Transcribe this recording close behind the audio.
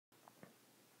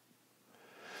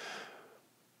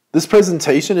This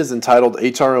presentation is entitled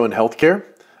HRO in Healthcare,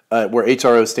 where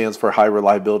HRO stands for High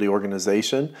Reliability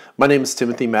Organization. My name is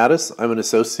Timothy Mattis. I'm an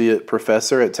associate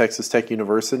professor at Texas Tech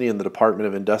University in the Department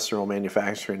of Industrial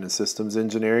Manufacturing and Systems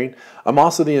Engineering. I'm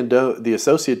also the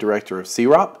associate director of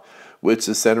CROP, which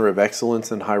is Center of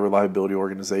Excellence in High Reliability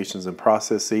Organizations and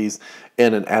Processes,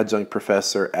 and an adjunct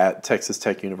professor at Texas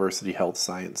Tech University Health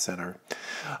Science Center.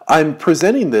 I'm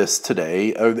presenting this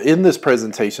today, in this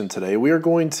presentation today, we are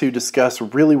going to discuss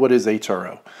really what is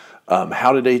HRO.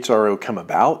 How did HRO come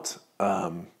about?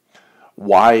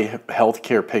 Why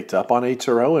healthcare picked up on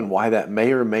HRO and why that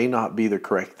may or may not be the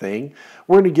correct thing.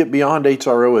 We're going to get beyond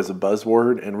HRO as a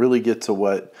buzzword and really get to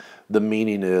what the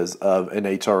meaning is of an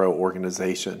HRO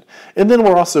organization. And then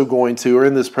we're also going to, or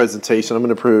in this presentation, I'm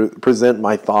going to present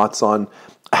my thoughts on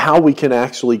how we can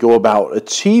actually go about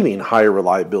achieving higher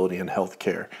reliability in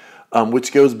healthcare,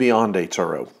 which goes beyond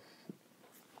HRO.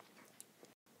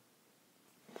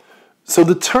 So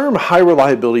the term high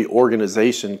reliability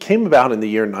organization came about in the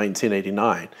year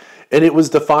 1989, and it was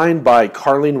defined by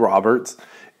Carlene Roberts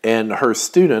and her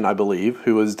student, I believe,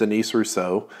 who was Denise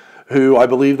Rousseau, who I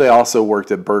believe they also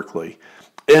worked at Berkeley.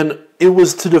 And it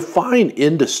was to define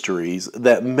industries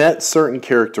that met certain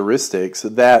characteristics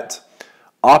that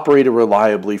operated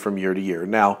reliably from year to year.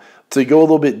 Now, to go a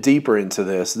little bit deeper into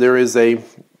this, there is a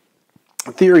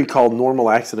theory called normal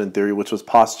accident theory, which was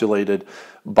postulated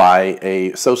by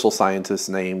a social scientist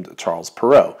named Charles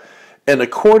Perrow. And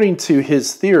according to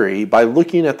his theory, by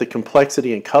looking at the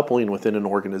complexity and coupling within an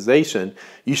organization,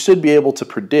 you should be able to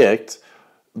predict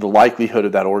the likelihood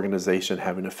of that organization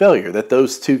having a failure, that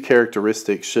those two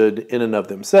characteristics should, in and of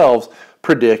themselves,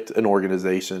 predict an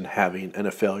organization having a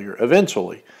failure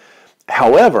eventually.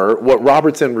 However, what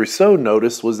Roberts and Rousseau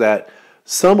noticed was that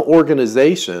some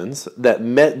organizations that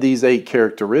met these 8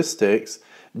 characteristics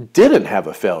didn't have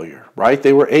a failure, right?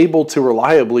 They were able to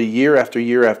reliably, year after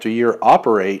year after year,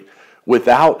 operate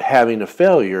without having a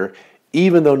failure,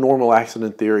 even though normal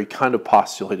accident theory kind of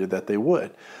postulated that they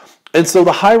would. And so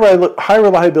the high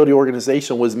reliability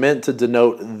organization was meant to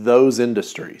denote those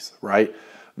industries, right?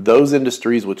 Those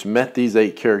industries which met these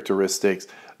 8 characteristics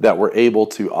that were able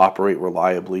to operate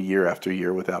reliably year after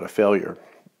year without a failure.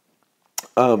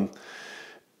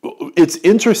 It's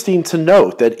interesting to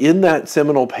note that in that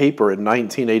seminal paper in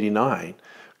 1989,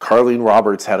 Carlene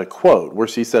Roberts had a quote where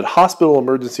she said, "Hospital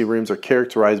emergency rooms are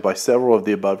characterized by several of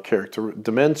the above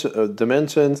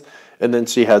dimensions," and then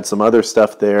she had some other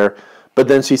stuff there. But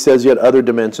then she says, yet other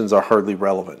dimensions are hardly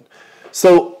relevant.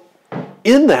 So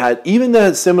in that, even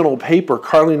that seminal paper,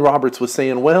 Carlene Roberts was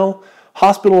saying, well,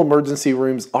 hospital emergency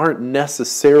rooms aren't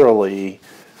necessarily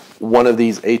one of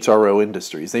these HRO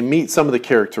industries. They meet some of the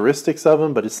characteristics of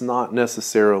them, but it's not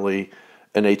necessarily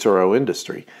an HRO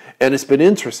industry. And it's been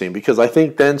interesting because I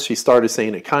think then she started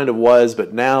saying it kind of was,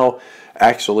 but now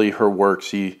actually her work,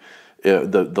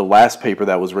 the last paper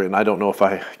that was written, I don't know if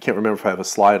I can't remember if I have a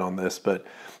slide on this, but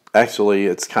actually,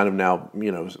 it's kind of now,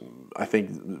 I think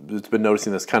it's been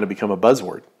noticing this kind of become a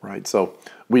buzzword, right? So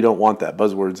we don't want that.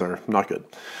 Buzzwords are not good.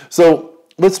 So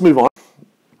let's move on.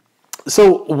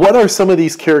 So what are some of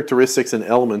these characteristics and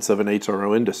elements of an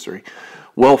HRO industry?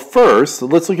 Well, first,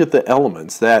 let's look at the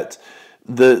elements. That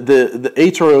the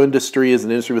HRO industry is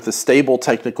an industry with a stable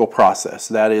technical process.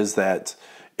 That is that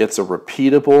it's a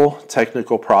repeatable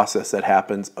technical process that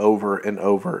happens over and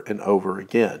over and over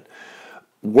again.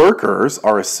 Workers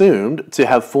are assumed to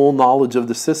have full knowledge of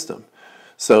the system.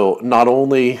 So not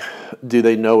only do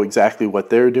they know exactly what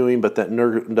they're doing, but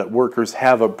that workers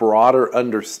have a broader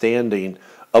understanding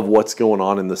of what's going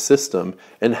on in the system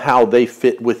and how they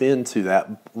fit within that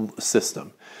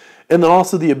system. And then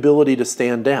also the ability to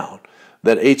stand down.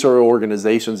 That HRO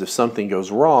organizations, if something goes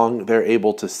wrong, they're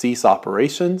able to cease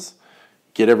operations,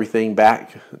 get everything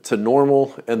back to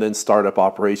normal, and then start up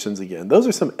operations again. Those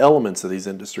are some elements of these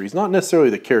industries, not necessarily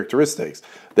the characteristics.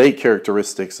 The 8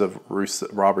 characteristics of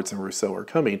Roberts and Rousseau are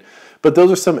coming, but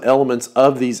those are some elements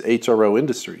of these HRO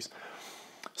industries.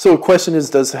 So the question is,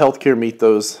 does healthcare meet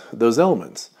those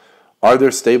elements? Are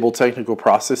there stable technical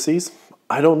processes?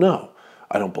 I don't know.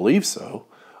 I don't believe so.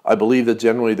 I believe that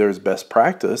generally there's best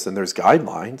practice and there's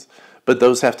guidelines, but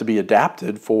those have to be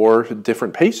adapted for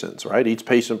different patients, right? Each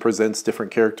patient presents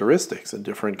different characteristics and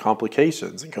different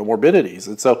complications and comorbidities.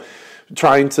 And so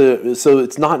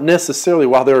it's not necessarily,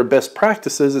 while there are best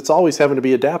practices, it's always having to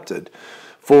be adapted.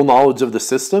 Full knowledge of the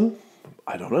system?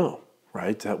 I don't know,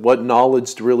 right? What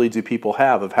knowledge really do people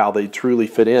have of how they truly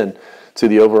fit in to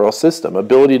the overall system?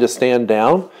 Ability to stand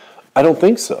down? I don't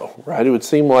think so, right? It would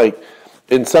seem like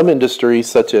in some industries,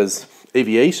 such as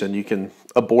aviation, you can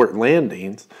abort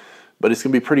landings, but it's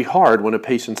going to be pretty hard when a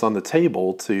patient's on the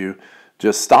table to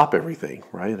just stop everything,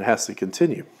 right? It has to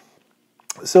continue.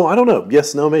 So I don't know.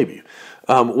 Yes, no, maybe.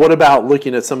 What about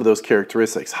looking at some of those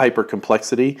characteristics?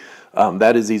 Hypercomplexity,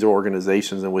 that is, these are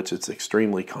organizations in which it's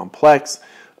extremely complex,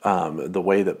 the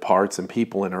way that parts and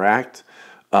people interact.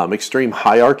 Extreme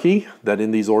hierarchy, that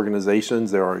in these organizations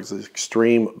there are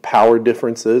extreme power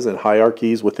differences and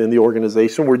hierarchies within the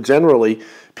organization, where generally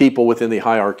people within the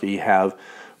hierarchy have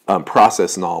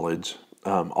process knowledge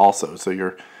also. So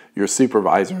your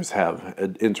supervisors have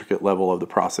an intricate level of the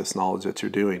process knowledge that you're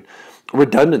doing.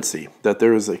 Redundancy, that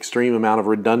there is an extreme amount of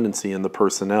redundancy in the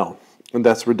personnel. And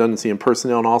that's redundancy in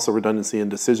personnel and also redundancy in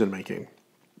decision making.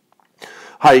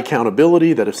 High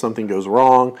accountability, that if something goes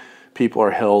wrong, people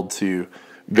are held to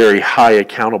very high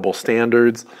accountable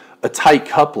standards. A tight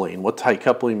coupling. What tight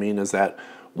coupling means is that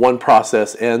one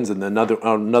process ends and another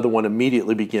one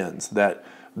immediately begins. That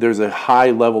there's a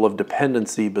high level of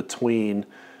dependency between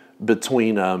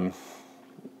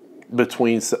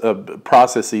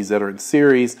processes that are in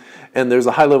series, and there's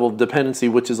a high level of dependency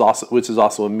which is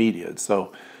also immediate.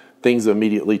 So things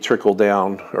immediately trickle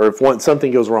down, or if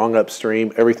something goes wrong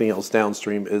upstream, everything else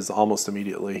downstream is almost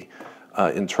immediately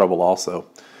in trouble also.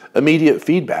 Immediate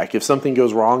feedback. If something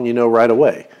goes wrong, you know right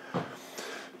away.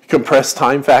 Compressed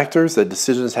time factors, that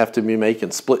decisions have to be made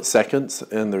in split seconds,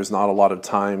 and there's not a lot of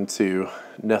time to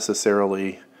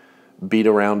necessarily beat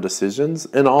around decisions.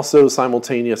 And also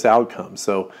simultaneous outcomes.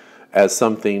 So as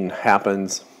something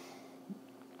happens,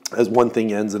 as one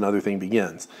thing ends, another thing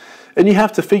begins. And you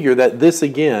have to figure that this,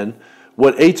 again,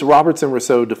 what Roberts and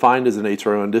Rousseau defined as an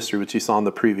HRO industry, which you saw on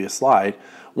the previous slide,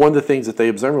 one of the things that they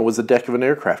observed was the deck of an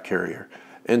aircraft carrier.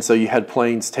 And so you had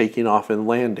planes taking off and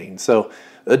landing. So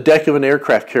a deck of an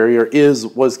aircraft carrier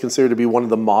was considered to be one of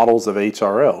the models of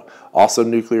HRO. Also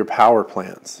nuclear power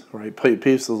plants, right?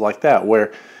 Pieces like that,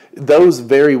 where those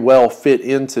very well fit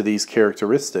into these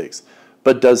characteristics.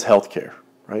 But does healthcare,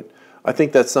 right? I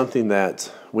think that's something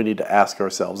that we need to ask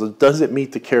ourselves. Does it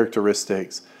meet the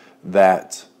characteristics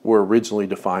that were originally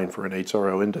defined for an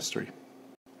HRO industry?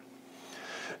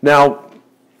 Now,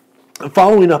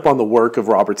 following up on the work of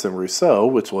Roberts and Rousseau,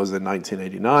 which was in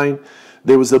 1989,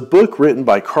 there was a book written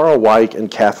by Carl Weick and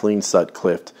Kathleen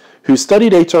Sutcliffe, who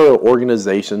studied HRO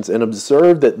organizations and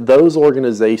observed that those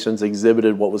organizations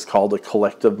exhibited what was called a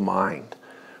collective mind,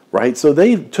 right? So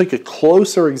they took a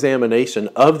closer examination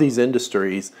of these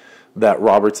industries that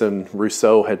Roberts and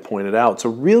Rousseau had pointed out to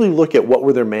really look at what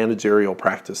were their managerial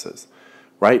practices,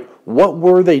 right? What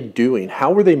were they doing?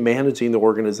 How were they managing the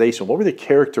organization? What were the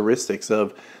characteristics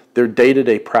of their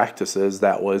day-to-day practices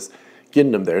that was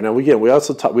getting them there? Now, again, we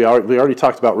already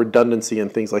talked about redundancy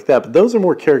and things like that, but those are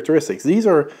more characteristics.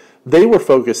 They were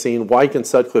focusing, Weick and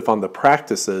Sutcliffe, on the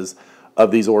practices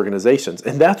of these organizations,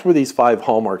 and that's where these 5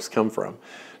 hallmarks come from.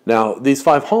 Now, these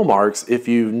 5 hallmarks, if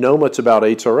you know much about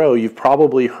HRO, you've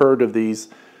probably heard of these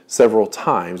several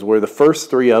times, where the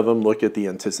first 3 of them look at the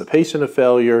anticipation of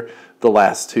failure, the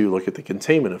last 2 look at the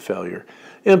containment of failure.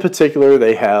 In particular,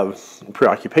 they have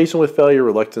preoccupation with failure,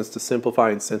 reluctance to simplify,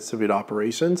 and sensitivity to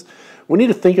operations. We need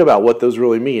to think about what those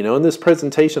really mean. Now, in this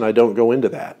presentation, I don't go into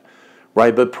that,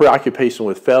 right? But preoccupation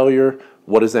with failure,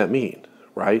 what does that mean,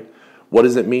 right? What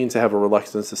does it mean to have a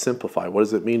reluctance to simplify? What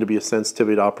does it mean to be a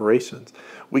sensitivity to operations?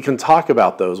 We can talk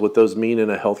about those, what those mean in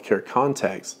a healthcare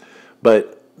context,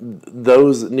 but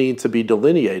those need to be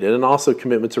delineated, and also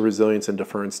commitment to resilience and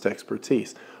deference to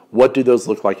expertise. What do those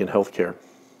look like in healthcare?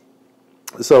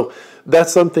 So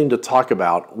that's something to talk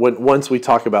about once we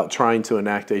talk about trying to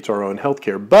enact HRO in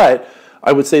healthcare. But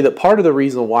I would say that part of the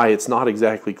reason why it's not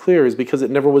exactly clear is because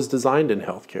it never was designed in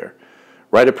healthcare,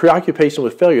 right? A preoccupation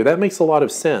with failure, that makes a lot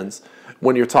of sense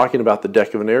when you're talking about the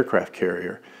deck of an aircraft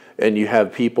carrier. And you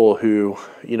have people who,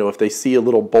 if they see a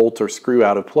little bolt or screw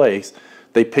out of place,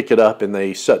 they pick it up and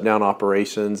they shut down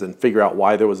operations and figure out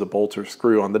why there was a bolt or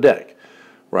screw on the deck.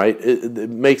 Right? It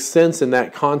makes sense in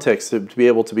that context to be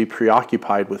able to be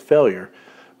preoccupied with failure.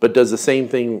 But does the same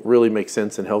thing really make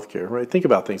sense in healthcare? Right? Think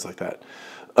about things like that.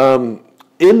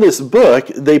 In this book,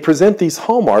 they present these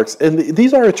hallmarks, and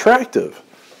these are attractive.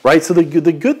 Right? So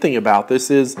the good thing about this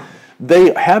is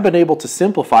they have been able to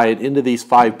simplify it into these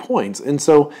 5 points. And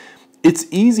so it's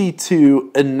easy to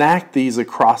enact these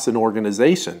across an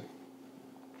organization.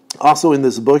 Also in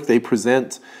this book, they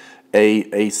present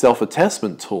a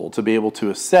self-attestment tool to be able to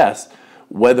assess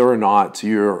whether or not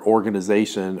your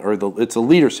organization, it's a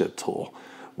leadership tool,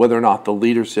 whether or not the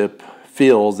leadership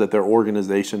feels that their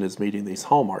organization is meeting these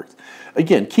hallmarks.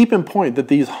 Again, keep in point that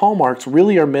these hallmarks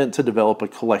really are meant to develop a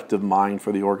collective mind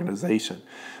for the organization.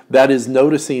 That is,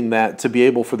 noticing that to be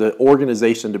able for the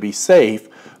organization to be safe,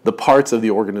 the parts of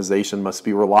the organization must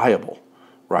be reliable.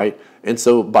 right? And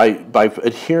so by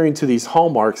adhering to these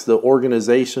hallmarks, the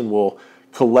organization will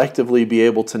collectively be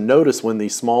able to notice when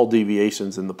these small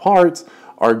deviations in the parts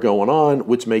are going on,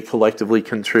 which may collectively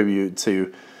contribute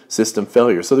to system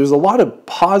failure. So there's a lot of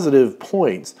positive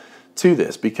points to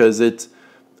this, because it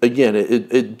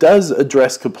does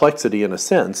address complexity in a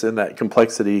sense, in that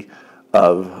complexity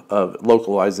of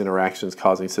localized interactions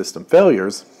causing system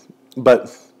failures,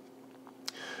 but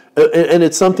and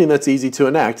it's something that's easy to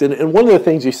enact. And one of the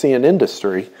things you see in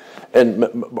industry and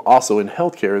also in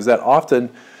healthcare is that often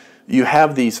you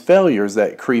have these failures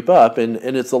that creep up, and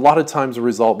it's a lot of times a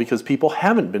result because people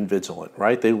haven't been vigilant,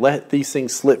 right? They let these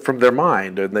things slip from their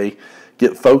mind, and they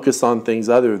get focused on things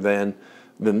other than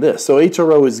this. So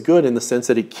HRO is good in the sense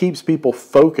that it keeps people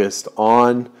focused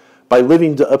on, by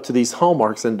living up to these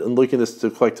hallmarks and looking at this to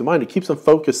collective mind, it keeps them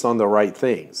focused on the right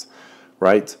things,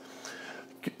 right?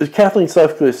 Kathleen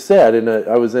Sutcliffe said, and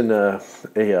I was in a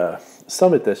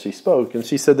summit that she spoke, and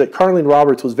she said that Carleen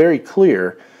Roberts was very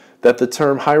clear that the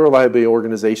term high reliability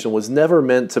organization was never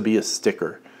meant to be a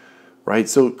sticker, right?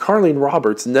 So Carleen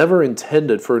Roberts never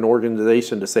intended for an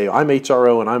organization to say, I'm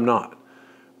HRO and I'm not,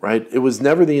 right? It was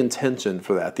never the intention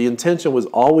for that. The intention was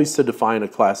always to define a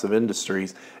class of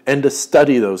industries and to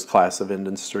study those class of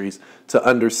industries to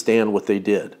understand what they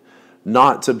did,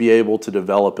 not to be able to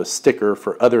develop a sticker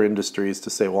for other industries to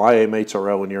say, well, I am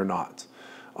HRO and you're not.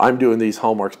 I'm doing these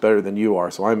hallmarks better than you are,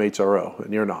 so I'm HRO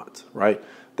and you're not, right?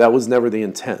 That was never the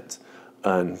intent.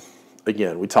 And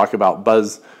again, we talk about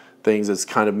buzz things as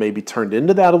kind of maybe turned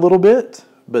into that a little bit,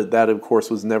 but that, of course,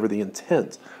 was never the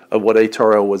intent of what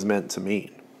HRO was meant to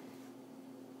mean.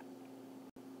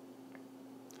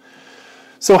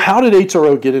 So how did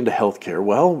HRO get into healthcare?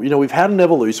 Well, we've had an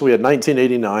evolution. We had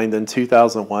 1989, then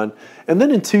 2001, and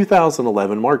then in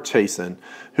 2011, Mark Chasin,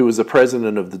 who was the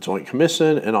president of the Joint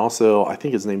Commission, and also, I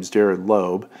think his name's Jared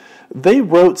Loeb, they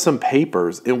wrote some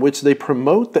papers in which they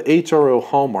promote the HRO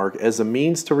hallmark as a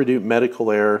means to reduce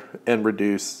medical error and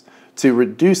reduce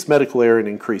medical error and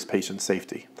increase patient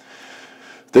safety.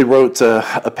 They wrote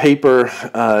a paper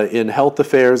in Health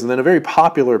Affairs, and then a very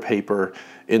popular paper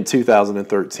in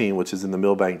 2013, which is in the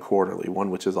Milbank Quarterly, one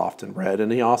which is often read. And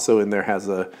he also in there has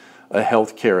a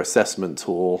healthcare assessment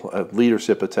tool, a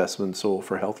leadership assessment tool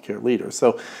for healthcare leaders.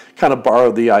 So kind of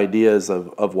borrowed the ideas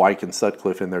of Wyke and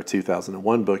Sutcliffe in their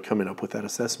 2001 book, coming up with that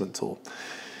assessment tool.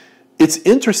 It's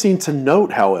interesting to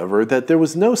note, however, that there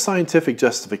was no scientific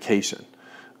justification.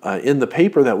 In the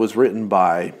paper that was written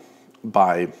by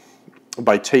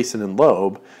Chasin and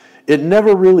Loeb, it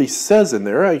never really says in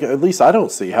there, at least I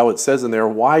don't see how it says in there,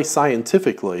 why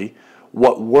scientifically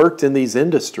what worked in these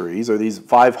industries, or these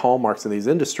 5 hallmarks in these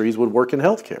industries, would work in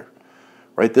healthcare,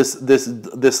 right?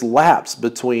 This lapse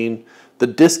between, the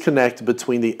disconnect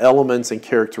between the elements and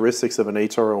characteristics of an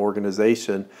HRO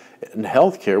organization and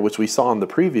healthcare, which we saw in the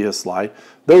previous slide,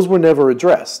 those were never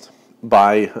addressed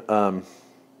by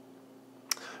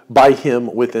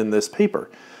him within this paper.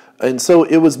 And so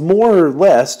it was more or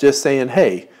less just saying,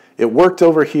 hey, it worked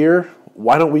over here,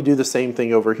 why don't we do the same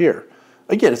thing over here?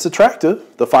 Again, it's attractive.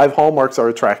 The 5 hallmarks are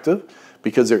attractive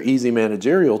because they're easy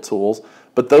managerial tools,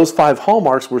 but those 5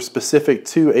 hallmarks were specific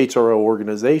to HRO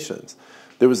organizations.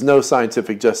 There was no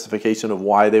scientific justification of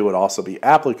why they would also be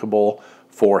applicable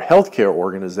for healthcare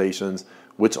organizations,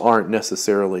 which aren't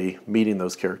necessarily meeting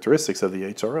those characteristics of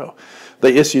the HRO.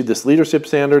 They issued this leadership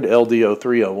standard, LDO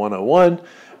 30101,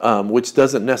 which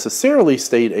doesn't necessarily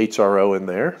state HRO in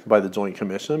there by the Joint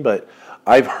Commission, but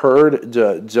I've heard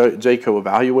JCO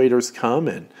evaluators come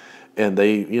and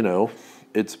they,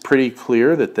 it's pretty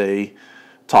clear that they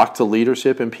talk to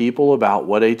leadership and people about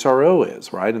what HRO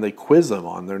is, right? And they quiz them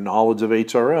on their knowledge of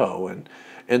HRO.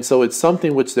 And so it's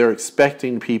something which they're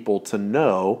expecting people to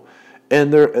know,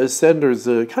 and their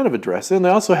ascenders kind of address it. And they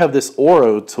also have this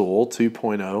ORO tool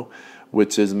 2.0,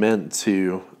 which is meant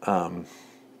to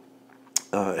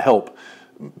help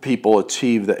people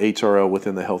achieve the HRO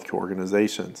within the healthcare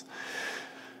organizations.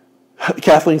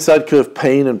 Kathleen Sutcliffe,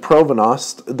 Payne, and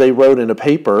Provenost, they wrote in a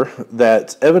paper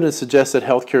that evidence suggests that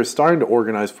healthcare is starting to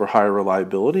organize for higher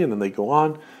reliability, and then they go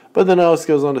on. But then Ellis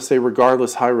goes on to say,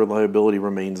 regardless, high reliability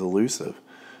remains elusive.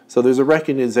 So there's a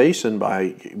recognition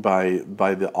by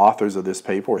the authors of this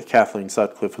paper, with Kathleen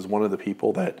Sutcliffe was one of the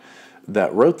people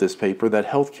that wrote this paper, that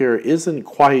healthcare isn't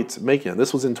quite making it.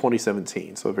 This was in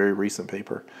 2017, so a very recent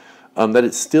paper, that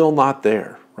it's still not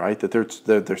there, right? That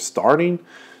they're starting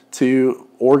to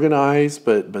organize,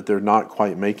 but they're not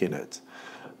quite making it.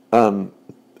 And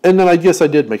then I guess I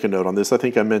did make a note on this. I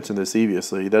think I mentioned this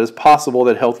previously, that it's possible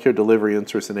that healthcare delivery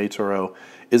interest in HRO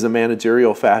is a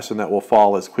managerial fashion that will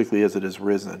fall as quickly as it has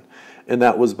risen. And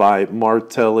that was by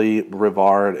Martelli,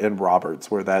 Rivard, and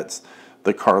Roberts, where that's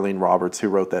the Carleen Roberts who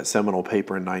wrote that seminal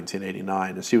paper in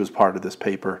 1989, and she was part of this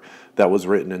paper that was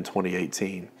written in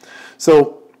 2018.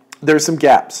 So there's some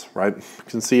gaps, right? You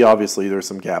can see obviously there's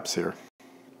some gaps here.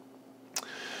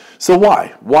 So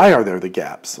why? Why are there the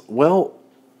gaps? Well,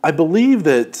 I believe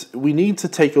that we need to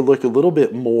take a look a little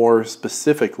bit more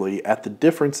specifically at the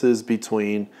differences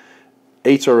between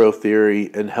HRO theory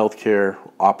and healthcare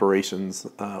operations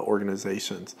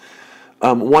organizations.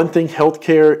 One thing,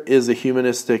 healthcare is a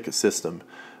humanistic system.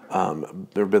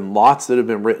 There have been lots that have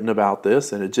been written about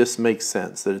this, and it just makes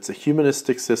sense that it's a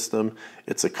humanistic system.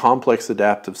 It's a complex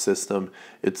adaptive system.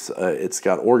 It's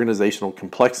got organizational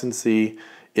complexity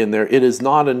in there. It is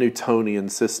not a Newtonian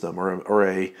system or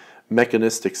a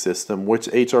mechanistic system, which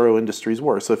HRO industries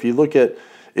were. So if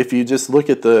you just look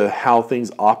at how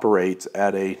things operate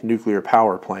at a nuclear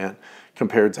power plant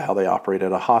compared to how they operate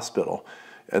at a hospital,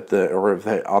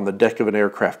 on the deck of an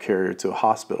aircraft carrier to a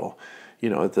hospital,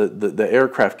 at the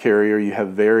aircraft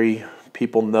carrier,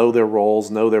 people know their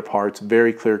roles, know their parts,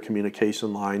 very clear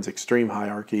communication lines, extreme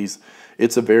hierarchies.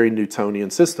 It's a very Newtonian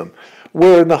system.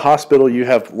 Where in the hospital you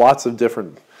have lots of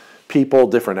different people,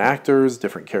 different actors,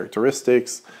 different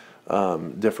characteristics,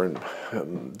 different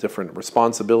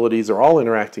responsibilities are all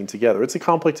interacting together. It's a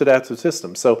complex adaptive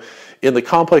system. So in the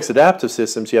complex adaptive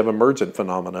systems, you have emergent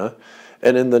phenomena,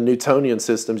 and in the Newtonian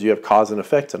systems, you have cause and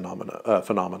effect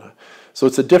phenomena. So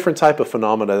it's a different type of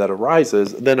phenomena that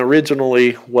arises than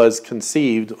originally was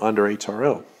conceived under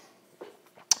HRO.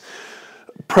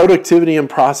 Productivity and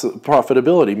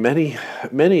profitability.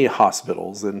 Many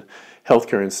hospitals and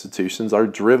healthcare institutions are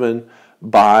driven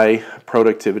by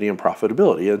productivity and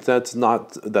profitability. And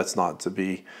that's not to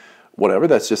be whatever,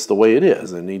 that's just the way it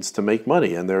is. It needs to make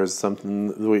money. And there's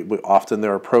something, often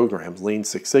there are programs, Lean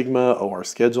Six Sigma, OR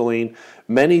scheduling,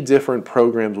 many different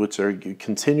programs which are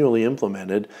continually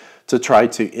implemented to try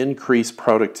to increase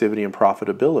productivity and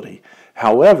profitability.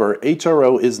 However,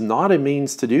 HRO is not a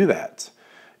means to do that.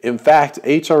 In fact,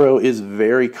 HRO is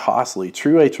very costly.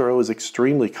 True HRO is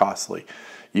extremely costly.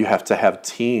 You have to have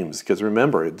teams, because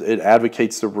remember, it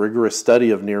advocates the rigorous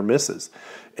study of near misses.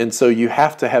 And so you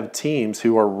have to have teams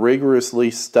who are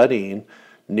rigorously studying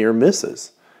near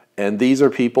misses. And these are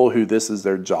people who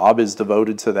their job is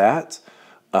devoted to that.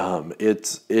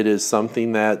 It is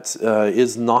something that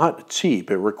is not cheap.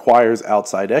 It requires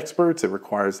outside experts. It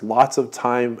requires lots of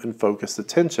time and focused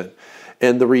attention.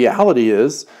 And the reality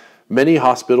is, many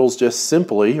hospitals or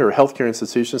healthcare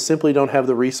institutions simply don't have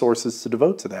the resources to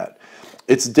devote to that.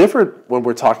 It's different when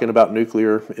we're talking about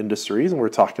nuclear industries and we're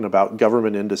talking about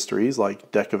government industries like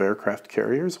deck of aircraft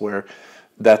carriers, where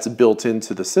that's built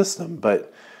into the system.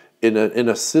 But in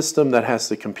a system that has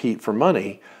to compete for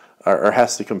money or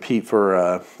has to compete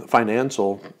for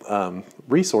financial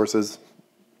resources,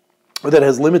 or that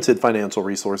has limited financial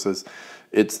resources,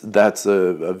 that's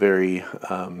a very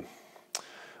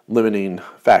limiting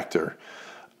factor.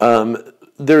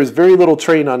 There's very little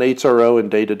training on HRO in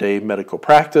day-to-day medical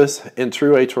practice, and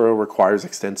true HRO requires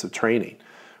extensive training,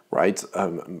 right?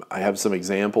 I have some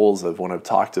examples of when I've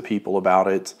talked to people about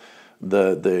it.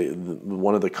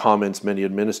 One of the comments many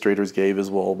administrators gave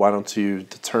is, well, why don't you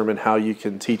determine how you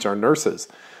can teach our nurses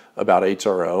about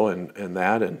HRO and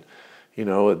that? And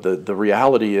the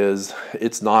reality is,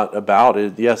 it's not about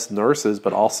it. Yes, nurses,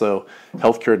 but also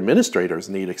healthcare administrators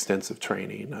need extensive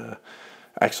training.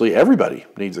 Actually, everybody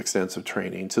needs extensive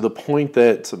training, to the point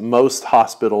that most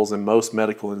hospitals and most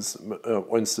medical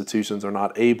institutions are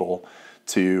not able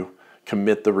to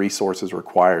commit the resources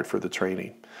required for the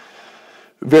training.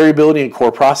 Variability in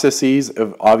core processes.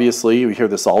 Obviously, we hear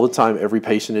this all the time. Every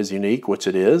patient is unique, which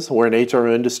it is. Where in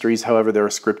HRO industries, however, there are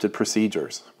scripted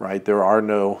procedures, right? There are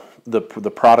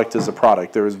the product is a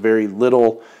product. There is very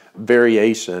little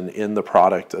variation in the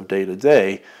product of day to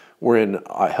day, where in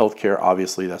healthcare,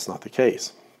 obviously, that's not the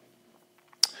case.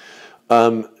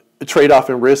 Trade-off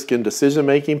in risk and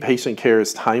decision-making. Patient care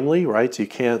is timely, right? You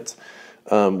can't,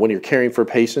 when you're caring for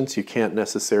patients, you can't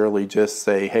necessarily just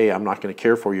say, hey, I'm not going to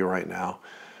care for you right now,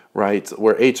 right?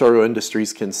 Where HRO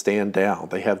industries can stand down.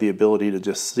 They have the ability to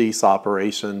just cease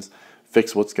operations,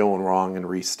 fix what's going wrong, and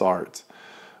restart.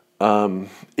 In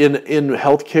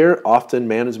healthcare, often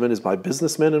management is by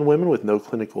businessmen and women with no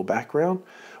clinical background.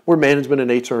 Where management in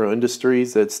HRO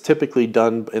industries, it's typically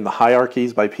done in the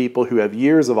hierarchies by people who have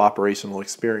years of operational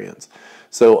experience.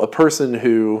 So a person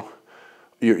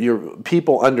your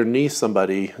people underneath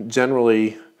somebody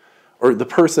generally, or the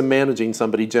person managing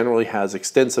somebody generally has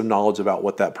extensive knowledge about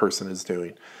what that person is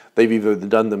doing. They've either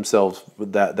done themselves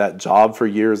that job for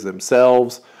years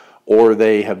themselves, or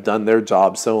they have done their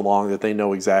job so long that they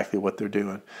know exactly what they're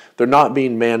doing. They're not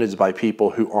being managed by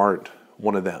people who aren't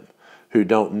one of them, who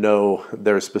don't know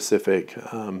their specific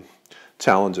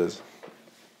challenges.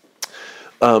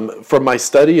 From my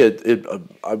study,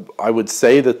 I would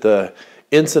say that the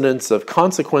incidence of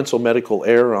consequential medical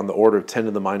error on the order of 10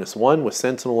 to the minus 1, with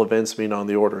sentinel events being on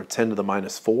the order of 10 to the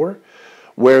minus 4,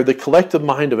 where the collective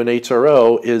mind of an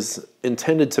HRO is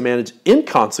intended to manage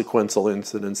inconsequential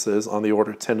incidences on the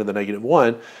order of 10 to the negative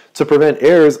 1 to prevent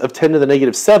errors of 10 to the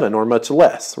negative 7 or much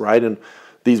less, right? And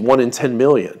these 1 in 10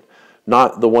 million,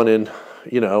 not the 1 in,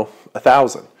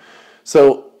 1,000.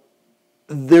 So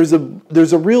there's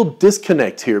a real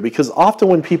disconnect here, because often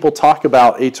when people talk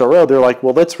about HRO, they're like,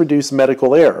 well, let's reduce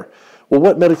medical error. Well,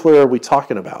 what medical error are we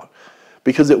talking about?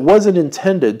 Because it wasn't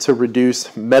intended to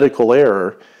reduce medical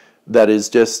error that is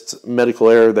just medical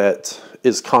error that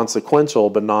is consequential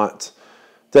but not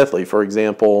deathly. For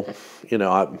example,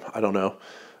 I don't know,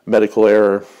 medical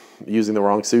error using the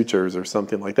wrong sutures or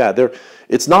something like that.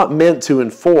 It's not meant to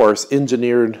enforce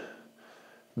engineered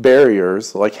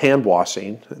barriers like hand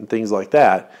washing and things like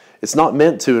that. It's not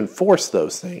meant to enforce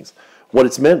those things. What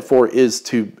it's meant for is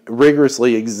to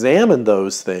rigorously examine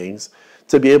those things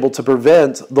to be able to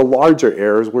prevent the larger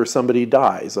errors where somebody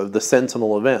dies, of the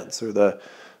sentinel events or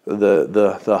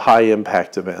the high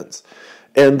impact events.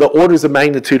 And the orders of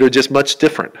magnitude are just much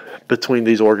different between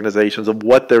these organizations of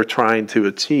what they're trying to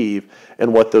achieve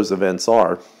and what those events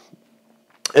are.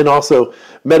 And also,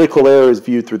 medical error is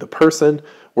viewed through the person,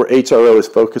 where HRO is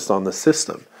focused on the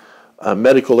system.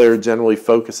 Medical error generally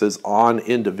focuses on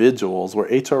individuals, where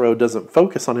HRO doesn't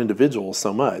focus on individuals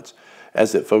so much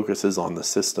as it focuses on the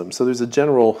system. So there's a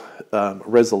general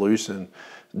resolution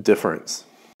difference.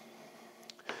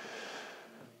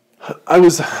 I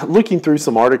was looking through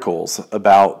some articles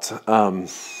about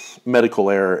medical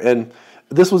error, and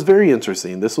this was very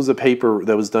interesting. This was a paper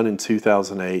that was done in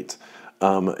 2008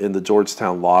 in the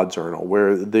Georgetown Law Journal,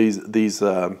 where these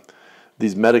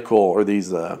medical or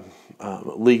these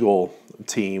legal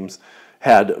teams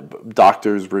had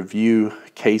doctors review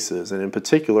cases, and in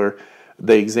particular,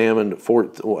 they examined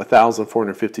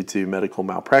 1,452 medical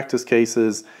malpractice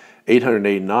cases.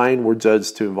 889 were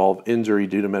judged to involve injury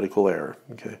due to medical error.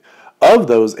 Okay. Of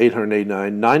those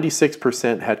 889,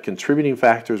 96% had contributing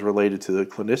factors related to the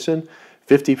clinician,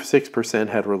 56%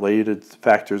 had related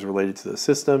factors related to the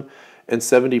system, and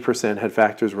 70% had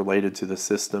factors related to the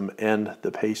system and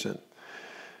the patient.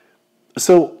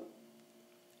 So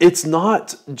it's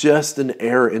not just an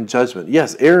error in judgment.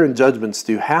 Yes, error in judgments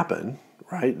do happen,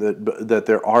 right? That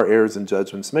there are errors in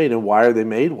judgments made. And why are they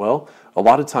made? Well, a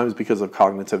lot of times because of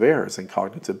cognitive errors and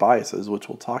cognitive biases, which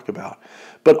we'll talk about.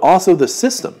 But also the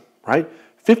system, right?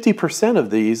 50%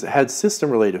 of these had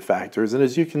system-related factors. And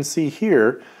as you can see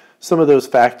here, some of those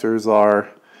factors are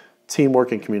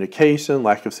teamwork and communication,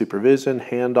 lack of supervision,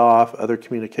 handoff, other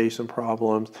communication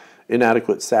problems,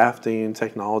 inadequate staffing,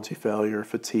 technology failure,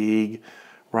 fatigue,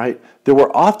 right? There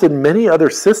were often many other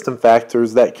system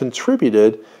factors that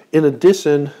contributed in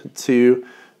addition to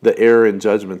the error in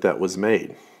judgment that was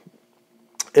made.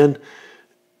 And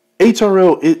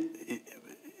HRO,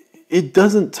 it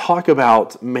doesn't talk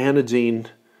about managing,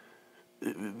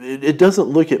 it doesn't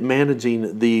look at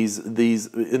managing these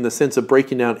in the sense of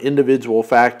breaking down individual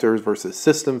factors versus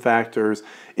system factors.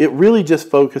 It really just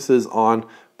focuses on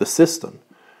the system.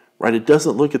 Right? It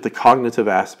doesn't look at the cognitive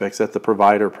aspects that the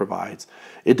provider provides.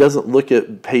 It doesn't look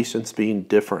at patients being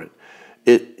different.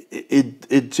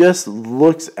 It just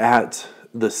looks at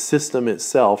the system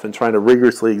itself and trying to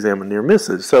rigorously examine near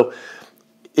misses. So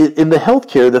in the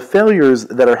healthcare, the failures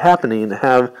that are happening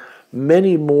have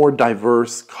many more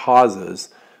diverse causes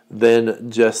than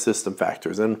just system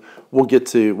factors. And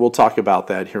we'll talk about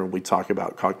that here when we talk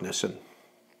about cognition.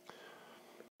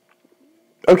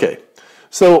 Okay,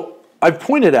 so I've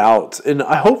pointed out, and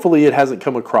hopefully it hasn't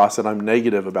come across that I'm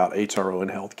negative about HRO in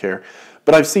healthcare,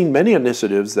 but I've seen many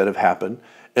initiatives that have happened,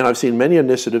 and I've seen many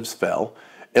initiatives fail,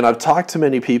 and I've talked to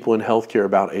many people in healthcare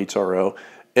about HRO,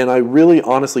 and I really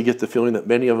honestly get the feeling that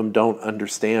many of them don't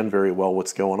understand very well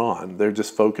what's going on. They're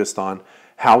just focused on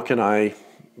how can I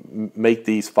make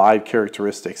these 5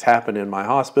 characteristics happen in my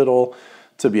hospital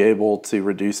to be able to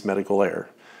reduce medical error,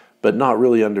 but not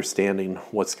really understanding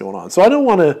what's going on. So I don't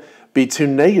want to be too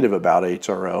negative about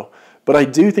HRO, but I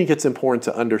do think it's important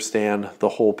to understand the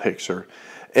whole picture.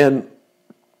 And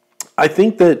I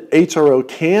think that HRO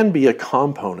can be a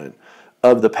component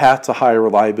of the path to higher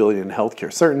reliability in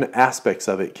healthcare. Certain aspects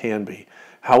of it can be.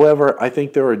 However, I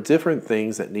think there are different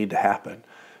things that need to happen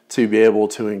to be able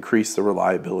to increase the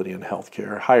reliability in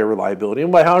healthcare, higher reliability.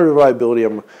 And by higher reliability,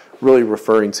 I'm really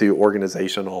referring to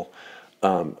organizational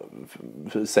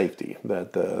safety,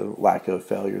 that the lack of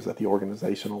failures at the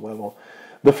organizational level.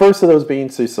 The first of those being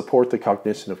to support the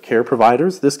cognition of care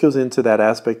providers. This goes into that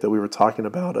aspect that we were talking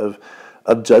about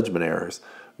of judgment errors.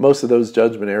 Most of those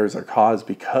judgment errors are caused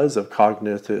because of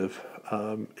cognitive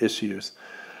issues.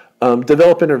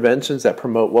 Develop interventions that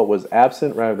promote what was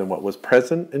absent rather than what was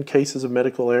present in cases of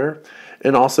medical error,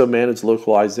 and also manage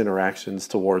localized interactions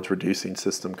towards reducing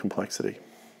system complexity.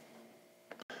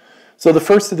 So the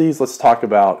first of these let's talk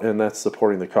about, and that's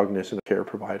supporting the cognition of care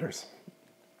providers.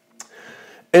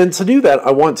 And to do that,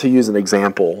 I want to use an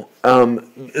example.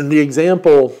 And the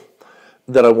example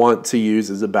that I want to use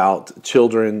is about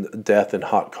children death in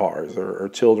hot cars, or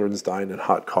children's dying in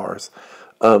hot cars.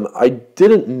 I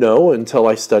didn't know until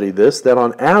I studied this that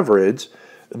on average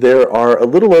there are a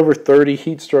little over 30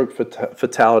 heat stroke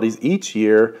fatalities each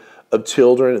year of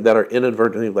children that are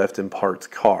inadvertently left in parked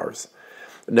cars.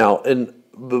 Now, and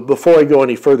before I go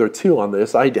any further too on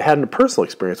this, I had a personal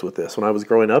experience with this. When I was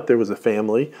growing up, there was a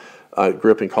family, I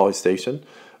grew up in College Station,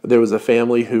 there was a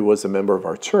family who was a member of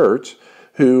our church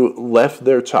who left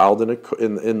their child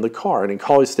in the car. And in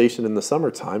College Station in the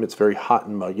summertime, it's very hot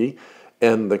and muggy,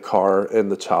 and the car and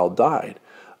the child died.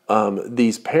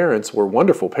 These parents were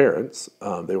wonderful parents.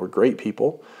 They were great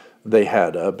people. They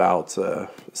had about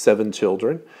 7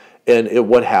 children. And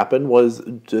what happened was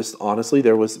just honestly,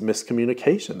 there was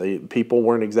miscommunication. People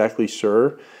weren't exactly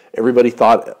sure. Everybody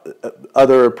thought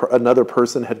another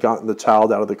person had gotten the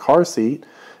child out of the car seat.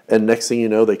 And next thing you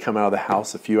know, they come out of the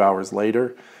house a few hours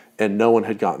later and no one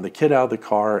had gotten the kid out of the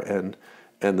car, and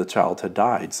the child had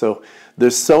died. So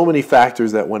there's so many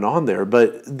factors that went on there.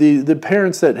 But the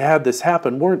parents that had this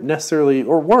happen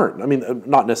weren't, I mean,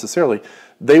 not necessarily.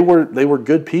 They were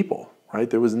good people, right?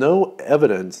 There was no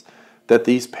evidence that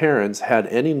these parents had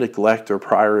any neglect or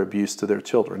prior abuse to their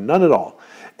children. None at all.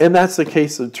 And that's the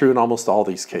case true in almost all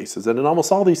these cases. And in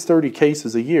almost all these 30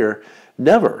 cases a year,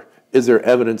 never is there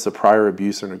evidence of prior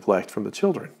abuse or neglect from the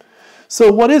children.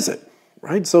 So what is it,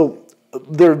 right? So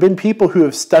there have been people who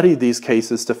have studied these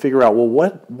cases to figure out, well,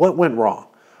 what went wrong?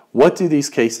 What do these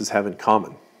cases have in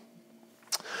common?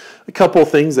 A couple of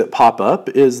things that pop up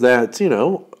is that,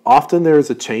 often there is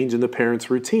a change in the parent's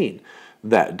routine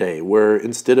that day, where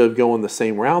instead of going the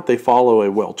same route, they follow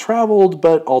a well-traveled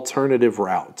but alternative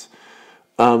route.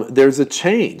 There's a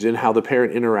change in how the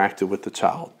parent interacted with the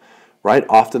child, right?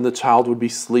 Often the child would be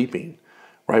sleeping,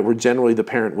 right? Where generally the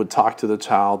parent would talk to the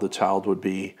child would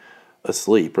be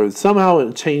asleep, or somehow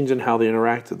a change in how they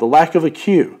interacted. The lack of a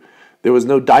cue. There was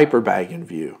no diaper bag in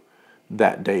view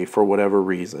that day for whatever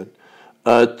reason.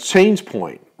 A change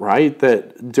point, right?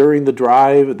 That during the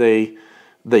drive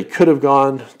they could have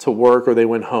gone to work, or they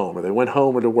went home,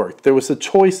 or to work. There was a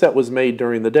choice that was made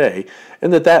during the day,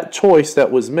 and that choice that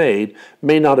was made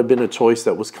may not have been a choice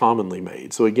that was commonly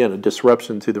made. So again, a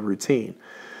disruption to the routine.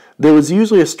 There was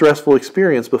usually a stressful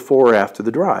experience before or after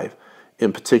the drive.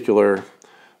 In particular,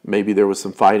 maybe there was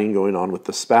some fighting going on with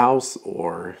the spouse,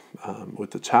 or with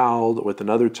the child, with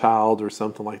another child, or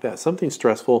something like that. Something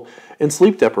stressful, and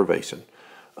sleep deprivation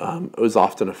was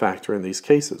often a factor in these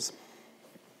cases.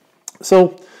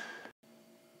 So,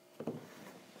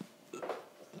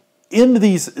 in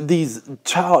these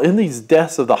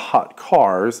deaths of the hot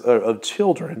cars of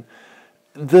children,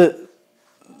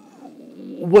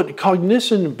 what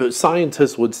cognition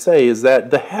scientists would say is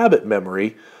that the habit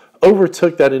memory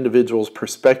overtook that individual's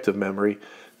perspective memory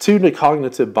to the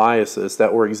cognitive biases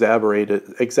that were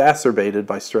exacerbated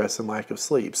by stress and lack of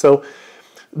sleep. So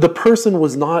the person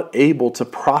was not able to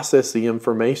process the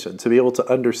information, to be able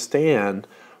to understand,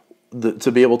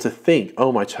 to be able to think,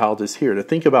 oh, my child is here, to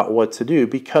think about what to do,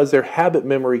 because their habit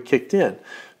memory kicked in.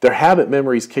 Their habit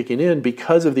memory is kicking in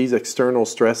because of these external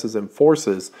stresses and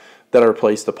forces that are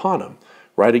placed upon them.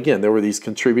 Right? Again, there were these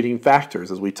contributing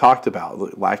factors, as we talked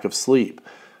about, lack of sleep,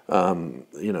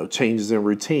 changes in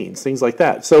routines, things like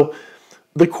that. So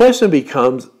the question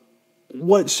becomes,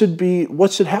 what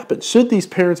should happen? Should these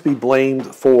parents be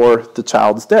blamed for the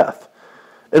child's death?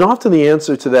 And often the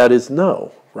answer to that is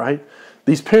no, right?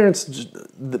 These parents,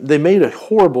 they made a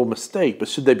horrible mistake, but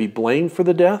should they be blamed for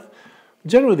the death?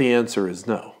 Generally, the answer is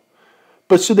no.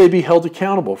 But should they be held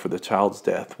accountable for the child's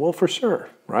death? Well, for sure,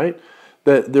 right?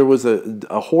 That there was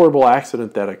a horrible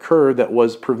accident that occurred that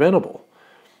was preventable.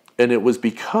 And it was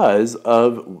because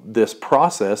of this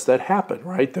process that happened,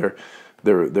 right? Their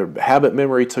habit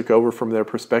memory took over from their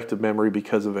perspective memory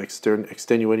because of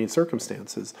extenuating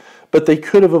circumstances. But they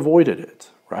could have avoided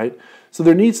it, right? So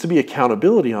there needs to be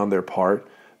accountability on their part,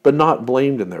 but not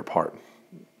blamed in their part.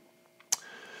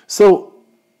 So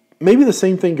maybe the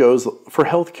same thing goes for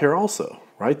healthcare also,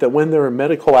 right? That when there are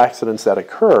medical accidents that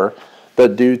occur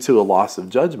that due to a loss of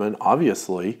judgment,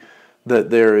 obviously that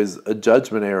there is a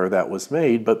judgment error that was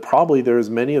made, but probably there's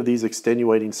many of these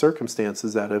extenuating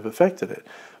circumstances that have affected it,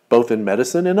 both in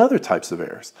medicine and other types of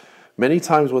errors. Many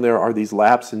times when there are these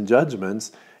lapses in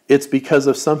judgments, it's because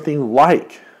of something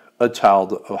like a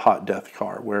child of hot death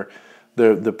car, where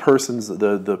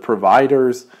the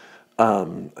provider's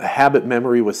habit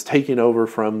memory was taken over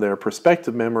from their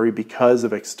prospective memory because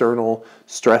of external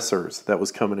stressors that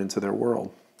was coming into their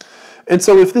world. And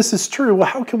so if this is true, well,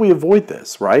 how can we avoid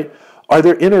this, right? Are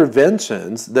there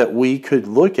interventions that we could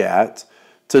look at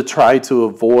to try to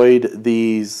avoid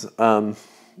these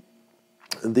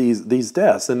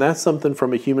deaths? And that's something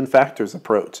from a human factors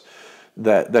approach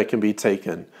that can be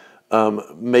taken.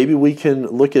 Maybe we can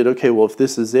look at, okay, well, if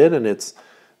this is it, and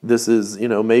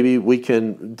maybe we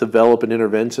can develop an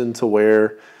intervention to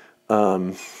where,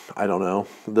 I don't know,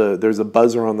 there's a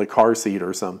buzzer on the car seat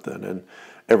or something, and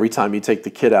every time you take the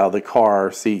kid out of the car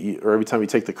seat, or every time you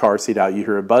take the car seat out, you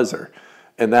hear a buzzer.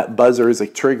 And that buzzer is a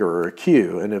trigger or a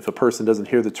cue. And if a person doesn't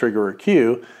hear the trigger or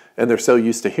cue, and they're so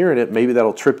used to hearing it, maybe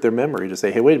that'll trip their memory to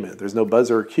say, hey, wait a minute, there's no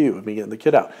buzzer or cue of me getting the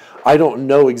kid out. I don't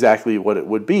know exactly what it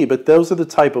would be, but those are the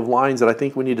type of lines that I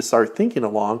think we need to start thinking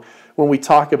along when we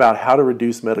talk about how to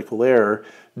reduce medical error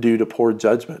due to poor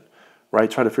judgment, right?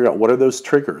 Try to figure out what are those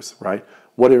triggers, right?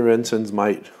 What interventions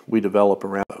might we develop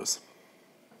around those?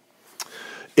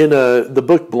 In the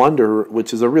book Blunder,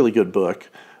 which is a really good book,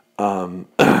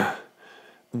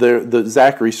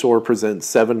 Zachary Shore presents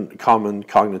 7 common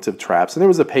cognitive traps. And there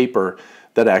was a paper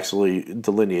that actually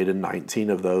delineated 19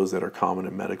 of those that are common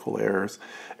in medical errors.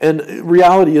 And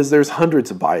reality is there's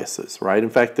hundreds of biases, right? In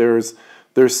fact, there's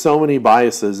so many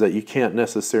biases that you can't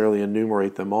necessarily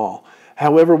enumerate them all.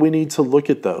 However, we need to look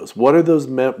at those. What are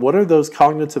those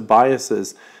cognitive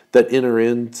biases that enter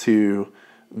into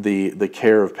the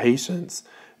care of patients?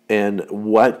 And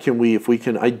what can we, if we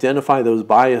can identify those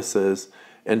biases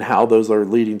and how those are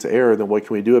leading to error, then what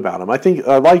can we do about them? I think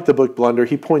I like the book Blunder.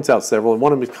 He points out several, and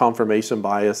one of them is confirmation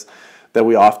bias, that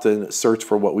we often search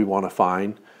for what we want to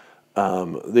find.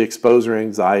 The exposure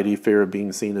anxiety, fear of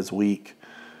being seen as weak.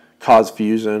 Cause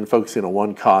fusion, focusing on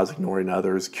one cause, ignoring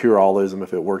others. Cure-allism,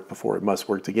 if it worked before, it must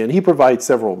work again. He provides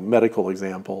several medical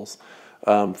examples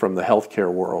from the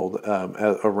healthcare world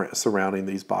surrounding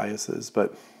these biases.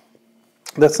 But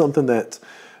that's something that,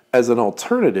 as an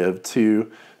alternative to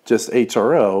just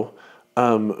HRO,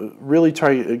 really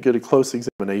try to get a close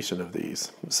examination of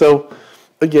these. So,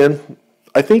 again,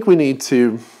 I think we need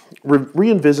to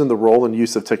re-envision the role and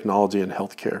use of technology in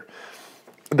healthcare.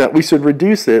 That we should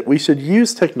reduce it. We should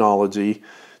use technology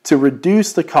to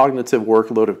reduce the cognitive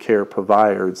workload of care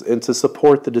providers and to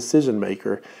support the decision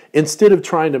maker instead of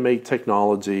trying to make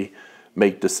technology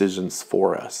make decisions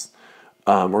for us.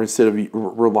 Or instead of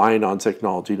relying on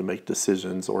technology to make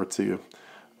decisions or to,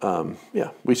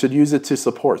 we should use it to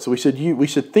support. So we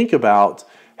should think about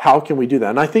how can we do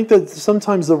that. And I think that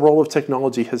sometimes the role of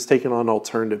technology has taken on an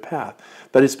alternative path,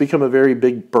 that it's become a very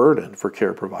big burden for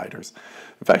care providers.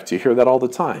 In fact, you hear that all the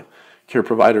time. Care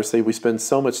providers say we spend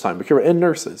so much time, and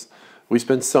nurses, we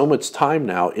spend so much time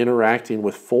now interacting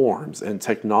with forms and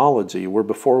technology where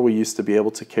before we used to be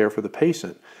able to care for the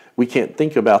patient. We can't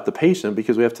think about the patient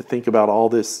because we have to think about all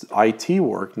this IT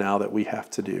work now that we have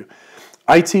to do.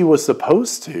 IT was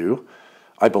supposed to,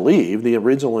 I believe, the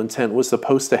original intent was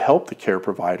supposed to help the care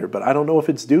provider, but I don't know if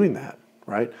it's doing that,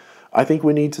 right? I think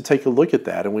we need to take a look at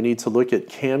that, and we need to look at,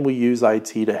 can we use IT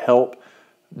to help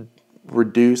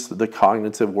reduce the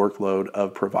cognitive workload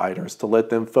of providers, to let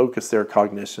them focus their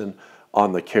cognition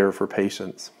on the care for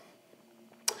patients.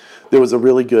 There was a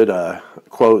really good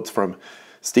quote from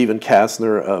Stephen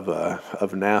Kastner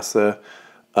of NASA,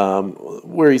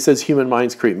 where he says human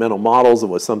minds create mental models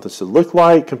of what something should look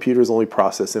like. Computers only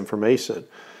process information.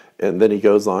 And then he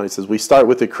goes on, he says, we start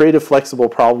with a creative, flexible,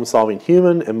 problem-solving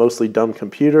human and mostly dumb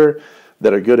computer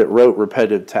that are good at rote,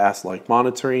 repetitive tasks like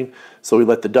monitoring. So we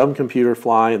let the dumb computer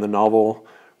fly and the novel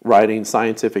writing,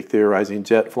 scientific theorizing,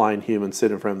 jet-flying humans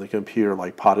sit in front of the computer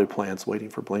like potted plants waiting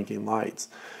for blinking lights.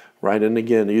 Right, and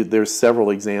again, there's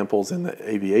several examples in the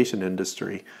aviation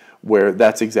industry where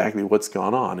that's exactly what's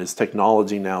gone on, is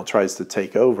technology now tries to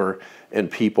take over and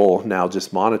people now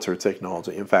just monitor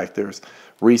technology. In fact, there's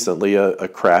recently a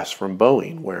crash from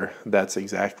Boeing where that's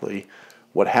exactly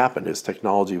what happened, is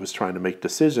technology was trying to make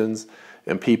decisions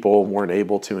and people weren't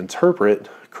able to interpret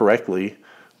correctly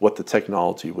what the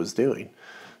technology was doing.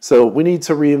 So we need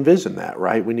to re-envision that,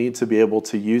 right? We need to be able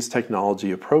to use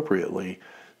technology appropriately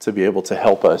to be able to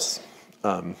help us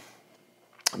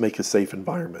make a safe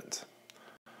environment.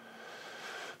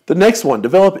 The next one,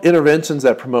 develop interventions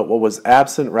that promote what was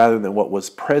absent rather than what was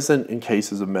present in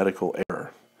cases of medical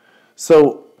error.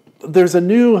 So there's a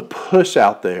new push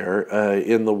out there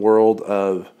in the world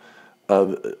of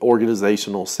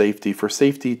organizational safety for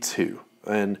safety 2.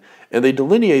 And they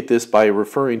delineate this by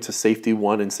referring to safety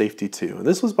 1 and safety 2. And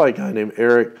this was by a guy named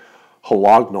Eric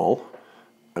Holognol.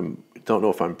 I don't know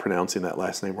if I'm pronouncing that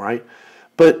last name right.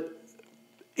 But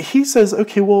he says,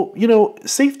 okay, well,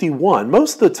 safety 1,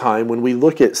 most of the time when we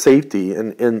look at safety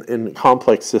in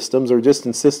complex systems or just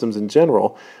in systems in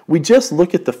general, we just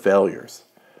look at the failures,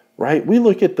 right? We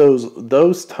look at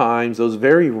those times, those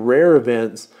very rare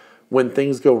events when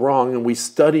things go wrong, and we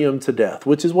study them to death,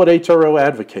 which is what HRO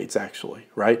advocates, actually,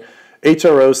 right?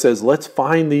 HRO says, let's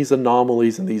find these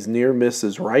anomalies and these near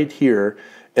misses right here,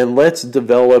 and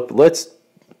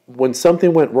when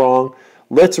something went wrong,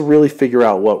 let's really figure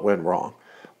out what went wrong.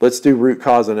 Let's do root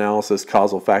cause analysis,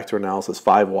 causal factor analysis,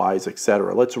 5 whys,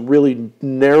 etc. Let's really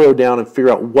narrow down and figure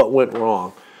out what went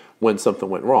wrong when something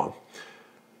went wrong.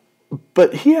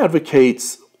 But he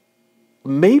advocates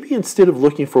maybe instead of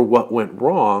looking for what went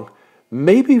wrong,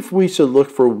 maybe we should look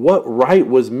for what right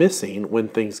was missing when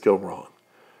things go wrong,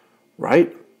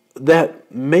 right?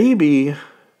 That maybe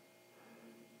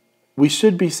we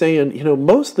should be saying,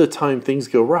 most of the time things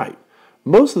go right.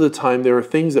 Most of the time there are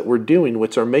things that we're doing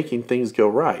which are making things go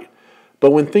right. But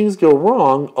when things go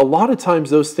wrong, a lot of times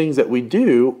those things that we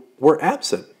do were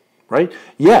absent, right?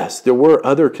 Yes, there were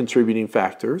other contributing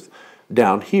factors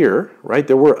down here, right?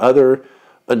 There were other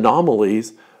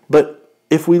anomalies. But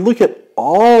if we look at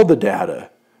all the data,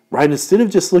 right, instead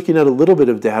of just looking at a little bit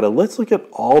of data, let's look at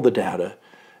all the data.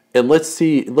 And let's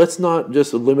not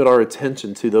just limit our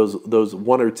attention to those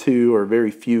 1 or 2 or very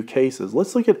few cases.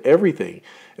 Let's look at everything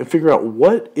and figure out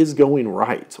what is going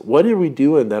right. What are we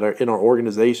doing that are in our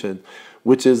organization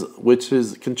which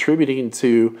is contributing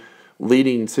to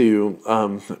leading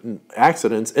to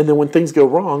accidents? And then when things go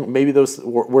wrong, maybe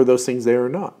were those things there or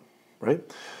not, right?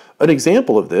 An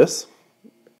example of this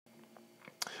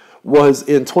was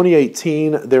in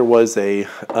 2018, there was a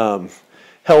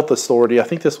health authority, I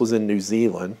think this was in New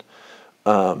Zealand,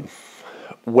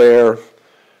 where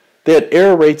they had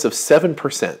error rates of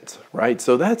 7%, right?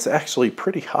 So that's actually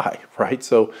pretty high, right?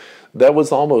 So that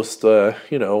was almost, 1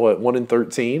 in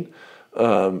 13,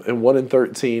 and 1 in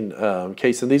 13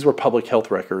 cases. And these were public health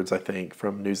records, I think,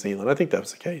 from New Zealand. I think that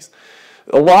was the case.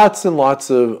 Lots and lots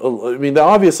of,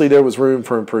 obviously there was room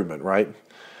for improvement, right?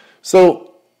 So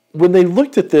when they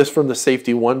looked at this from the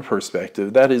safety 1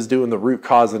 perspective, that is doing the root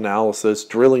cause analysis,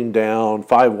 drilling down,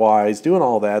 5 whys, doing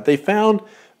all that, they found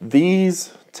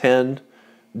these 10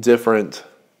 different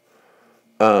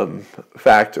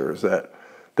factors. That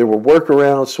there were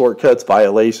workarounds, shortcuts,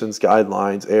 violations,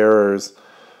 guidelines, errors,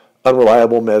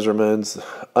 unreliable measurements,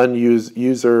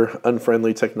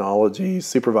 unfriendly technologies,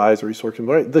 supervisory sourcing.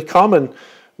 Right?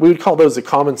 We would call those the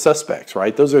common suspects,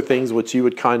 right? Those are things which you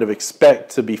would kind of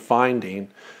expect to be finding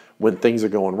when things are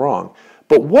going wrong.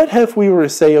 But what if we were to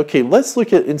say, okay, let's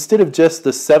look at, instead of just the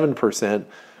 7%,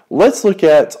 let's look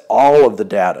at all of the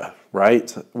data, right?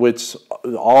 Which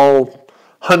all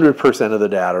 100% of the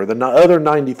data, or the other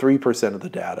 93% of the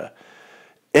data.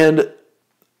 And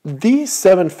these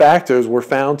 7 factors were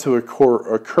found to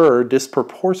occur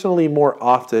disproportionately more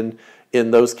often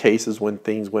in those cases when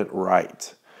things went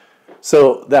right.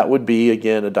 So that would be,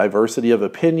 again, a diversity of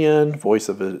opinion, voice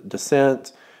of a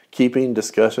dissent, keeping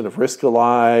discussion of risk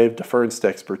alive, deference to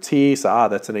expertise,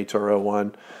 that's an HRO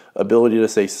one, ability to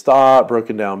say stop,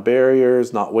 broken down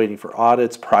barriers, not waiting for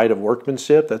audits, pride of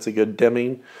workmanship, that's a good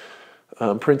Deming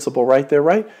principle right there,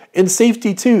 right? And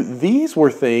safety 2, these were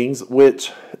things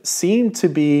which seemed to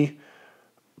be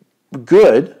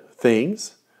good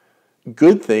things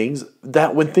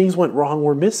that when things went wrong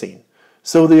were missing.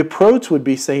 So the approach would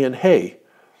be saying, hey,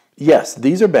 yes,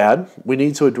 these are bad, we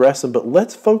need to address them, but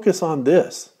let's focus on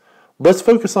this. Let's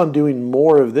focus on doing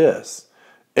more of this.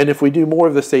 And if we do more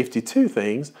of the safety 2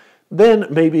 things, then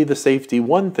maybe the safety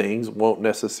 1 things won't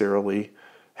necessarily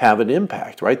have an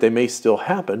impact, right? They may still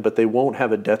happen, but they won't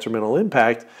have a detrimental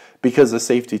impact because the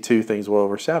safety 2 things will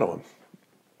overshadow them.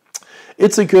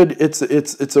 It's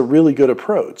a really good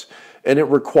approach, and it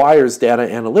requires data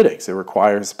analytics. It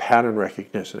requires pattern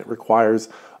recognition. It requires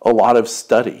a lot of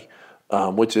study,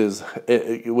 which is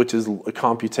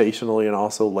computationally and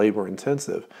also labor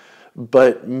intensive.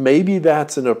 But maybe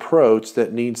that's an approach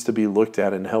that needs to be looked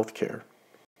at in healthcare.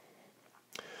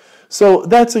 So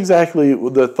that's exactly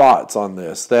the thoughts on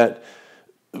this, that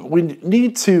we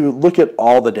need to look at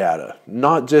all the data,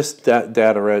 not just that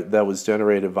data that was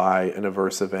generated by an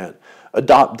adverse event.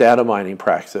 Adopt data mining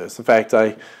practice. In fact,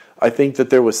 I think that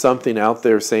there was something out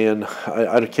there saying,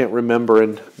 I can't remember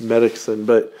in medicine,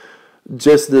 but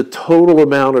just the total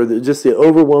amount, or just the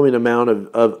overwhelming amount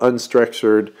of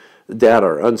unstructured data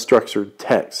or unstructured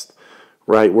text,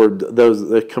 right, where those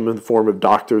that come in the form of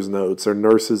doctor's notes or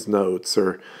nurses' notes,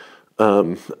 or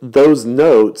those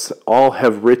notes all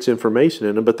have rich information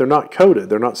in them, but they're not coded,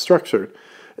 they're not structured,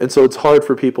 and so it's hard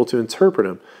for people to interpret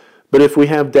them. But if we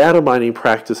have data mining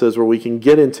practices where we can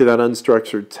get into that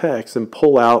unstructured text and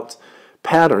pull out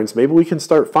patterns, maybe we can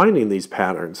start finding these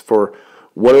patterns for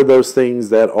what are those things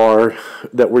that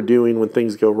we're doing when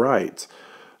things go right.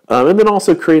 And then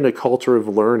also creating a culture of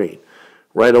learning,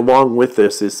 right? Along with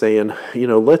this is saying,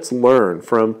 let's learn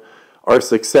from our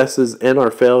successes and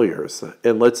our failures,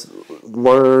 and let's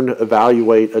learn,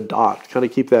 evaluate, adopt, kind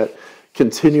of keep that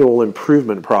continual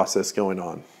improvement process going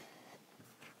on.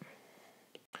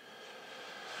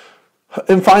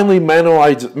 And finally,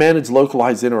 manage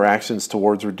localized interactions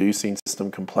towards reducing system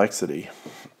complexity.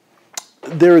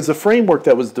 There is a framework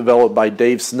that was developed by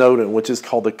Dave Snowden, which is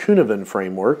called the Kuhneven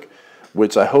framework,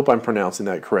 which I hope I'm pronouncing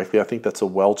that correctly. I think that's a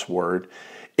Welsh word,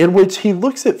 in which he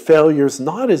looks at failures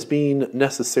not as being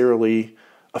necessarily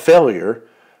a failure,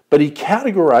 but he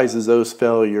categorizes those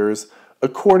failures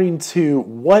according to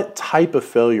what type of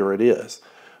failure it is,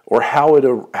 or how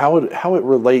it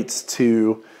relates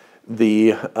to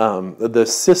the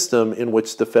system in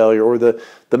which the failure, or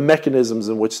the mechanisms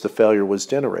in which the failure was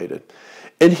generated.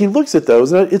 And he looks at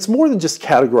those, and it's more than just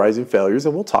categorizing failures,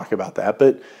 and we'll talk about that,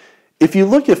 but if you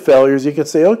look at failures, you can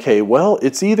say, okay, well,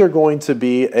 it's either going to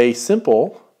be a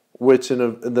simple, which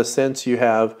in the sense you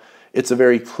have, it's a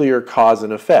very clear cause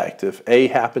and effect. If A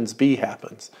happens, B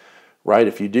happens, right?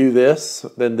 If you do this,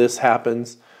 then this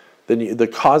happens, then the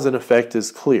cause and effect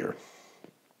is clear.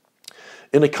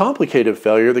 In a complicated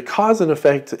failure, the cause and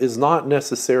effect is not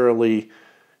necessarily,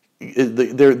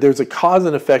 there's a cause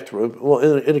and effect, well,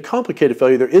 in a complicated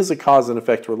failure, there is a cause and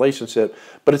effect relationship,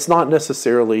 but it's not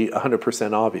necessarily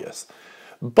 100% obvious.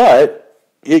 But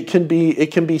it can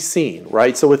be seen,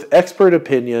 right? So with expert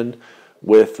opinion,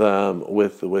 with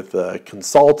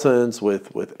consultants,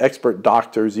 with expert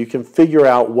doctors, you can figure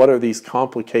out what are these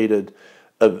complicated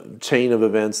chain of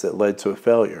events that led to a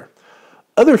failure.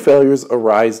 Other failures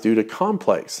arise due to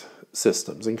complex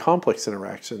systems and complex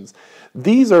interactions.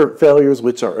 These are failures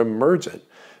which are emergent.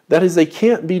 That is, they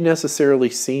can't be necessarily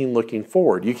seen looking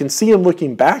forward. You can see them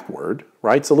looking backward,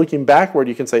 right? So looking backward,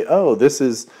 you can say, oh, this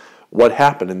is what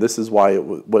happened and this is why it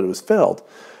was failed.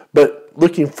 But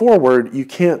looking forward, you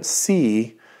can't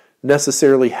see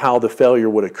necessarily how the failure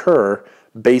would occur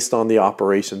based on the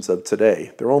operations of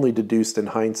today. They're only deduced in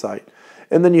hindsight.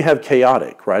 And then you have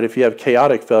chaotic, right? If you have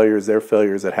chaotic failures, they're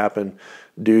failures that happen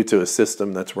due to a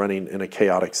system that's running in a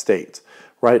chaotic state,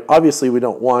 right? Obviously, we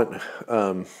don't want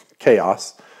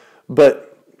chaos,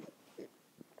 but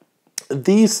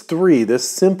these three, this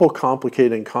simple,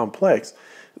 complicated, and complex,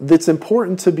 it's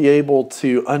important to be able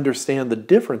to understand the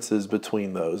differences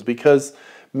between those, because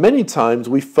many times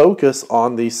we focus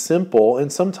on these simple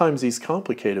and sometimes these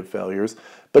complicated failures,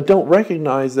 but don't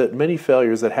recognize that many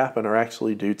failures that happen are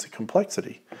actually due to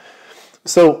complexity.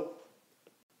 So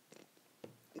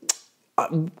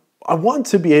I want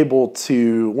to be able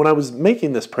to, when I was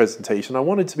making this presentation, I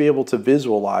wanted to be able to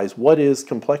visualize what is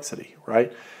complexity,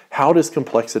 right? How does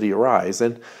complexity arise?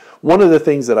 And one of the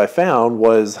things that I found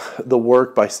was the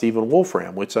work by Stephen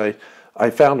Wolfram, which I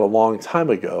found a long time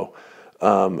ago,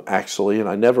 actually, and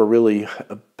I never really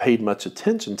paid much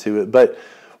attention to it. But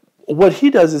what he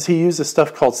does is he uses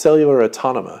stuff called cellular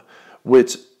autonoma,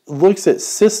 which looks at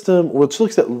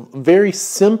very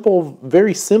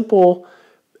simple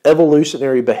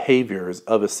evolutionary behaviors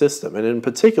of a system. And in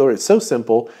particular, it's so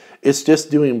simple, it's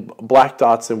just doing black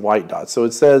dots and white dots. So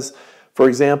it says, for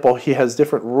example, he has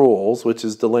different rules, which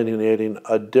is delineating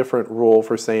a different rule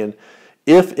for saying,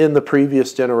 if in the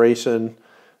previous generation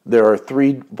there are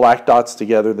 3 black dots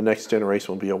together, the next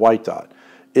generation will be a white dot.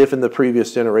 If in the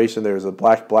previous generation there's a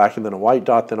black, black, and then a white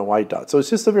dot, then a white dot. So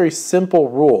it's just a very simple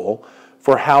rule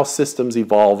for how systems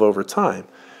evolve over time.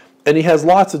 And he has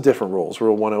lots of different rules,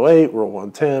 Rule 108, Rule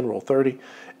 110, Rule 30.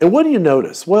 And what do you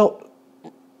notice? Well,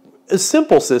 a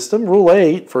simple system, Rule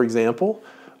 8, for example,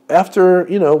 after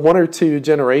 1 or 2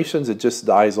 generations, it just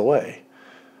dies away.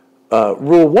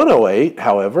 Rule 108,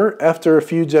 however, after a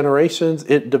few generations,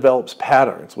 it develops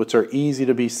patterns, which are easy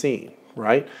to be seen,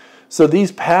 right? So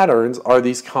these patterns are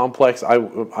these complex,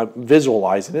 I'm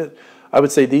visualizing it, I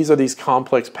would say these are these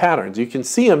complex patterns. You can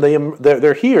see them,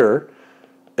 they're here,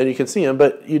 and you can see them,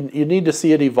 but you need to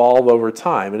see it evolve over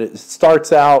time. And it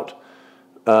starts out,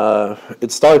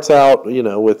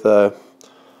 with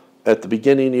at the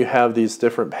beginning you have these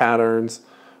different patterns,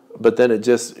 but then it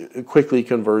just quickly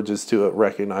converges to a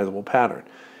recognizable pattern.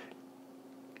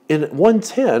 In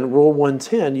 110, Rule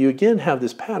 110, you again have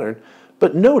this pattern,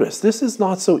 but notice this is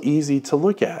not so easy to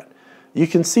look at. you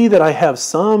can see that I have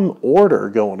some order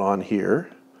going on here,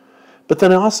 but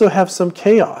then I also have some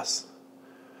chaos.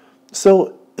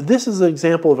 So this is an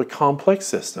example of a complex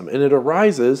system, and it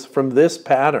arises from this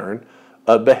pattern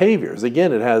of behaviors.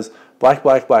 Again, it has black,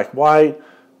 black, black, white,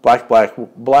 black, black,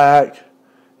 black.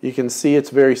 You can see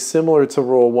it's very similar to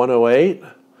Rule 108.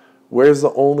 Where's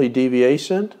the only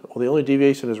deviation? Well, the only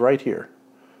deviation is right here,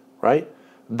 right?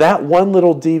 That one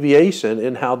little deviation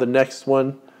in how the next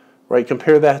one, right,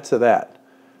 compare that to that.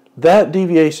 That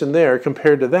deviation there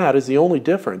compared to that is the only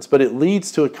difference, but it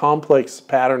leads to a complex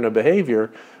pattern of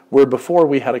behavior where before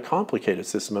we had a complicated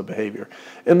system of behavior.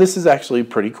 And this is actually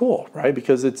pretty cool, right?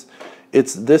 Because it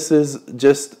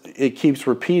keeps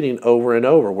repeating over and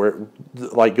over, where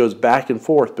it like goes back and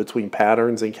forth between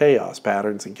patterns and chaos,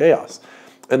 patterns and chaos.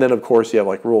 And then of course you have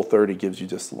like Rule 30 gives you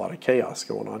just a lot of chaos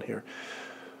going on here.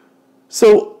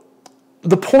 So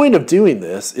the point of doing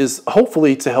this is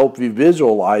hopefully to help you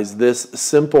visualize this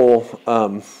simple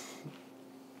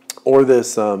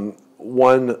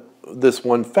this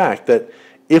one fact that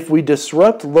if we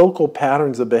disrupt local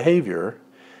patterns of behavior,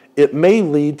 it may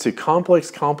lead to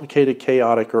complex, complicated,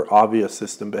 chaotic, or obvious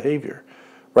system behavior.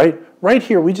 Right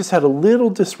here, we just had a little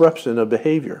disruption of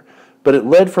behavior, but it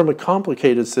led from a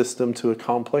complicated system to a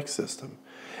complex system.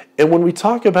 And when we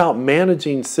talk about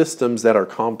managing systems that are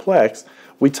complex,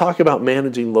 we talk about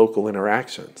managing local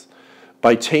interactions.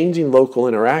 By changing local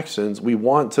interactions, we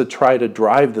want to try to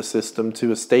drive the system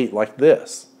to a state like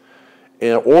this,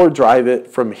 or drive it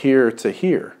from here to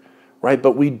here, right?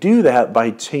 But we do that by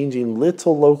changing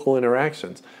little local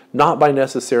interactions, not by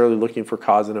necessarily looking for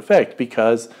cause and effect,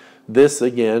 because this,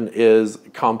 again, is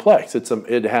complex.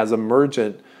 It has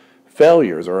emergent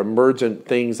failures or emergent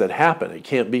things that happen. It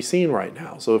can't be seen right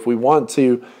now. So if we want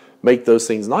to make those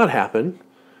things not happen,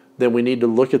 then we need to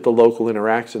look at the local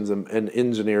interactions and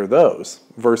engineer those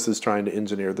versus trying to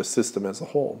engineer the system as a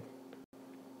whole.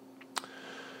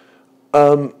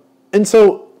 And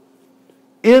so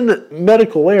in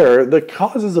medical error, the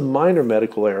causes of minor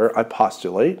medical error, I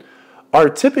postulate, are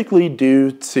typically due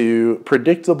to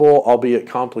predictable, albeit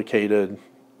complicated,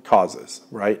 causes,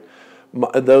 right?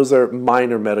 Those are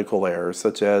minor medical errors,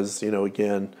 such as,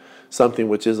 again, something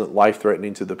which isn't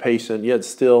life-threatening to the patient, yet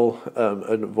still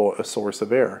a source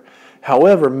of error.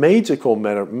 However,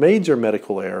 major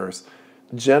medical errors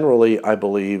generally, I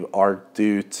believe, are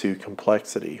due to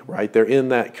complexity, right? They're in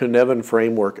that Kuhneven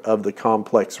framework of the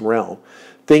complex realm.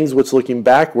 Things which, looking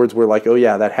backwards, we're like, oh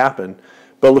yeah, that happened.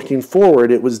 But looking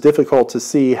forward, it was difficult to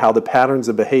see how the patterns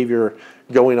of behavior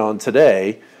going on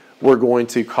today were going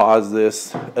to cause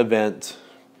this event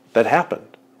that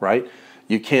happened, right?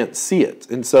 You can't see it.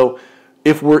 And so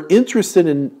if we're interested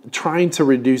in trying to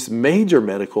reduce major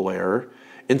medical error,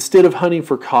 instead of hunting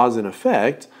for cause and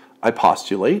effect, I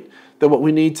postulate that what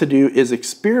we need to do is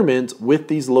experiment with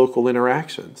these local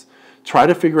interactions. Try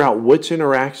to figure out which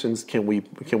interactions can we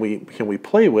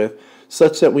play with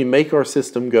such that we make our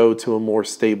system go to a more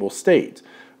stable state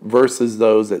versus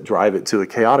those that drive it to a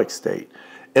chaotic state.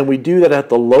 And we do that at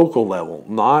the local level,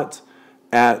 not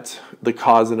at the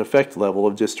cause and effect level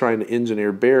of just trying to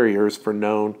engineer barriers for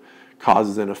known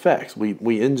causes and effects. We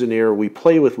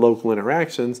play with local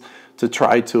interactions to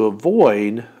try to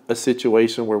avoid a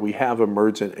situation where we have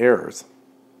emergent errors.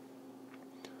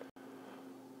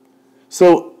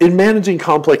 So in managing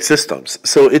complex systems,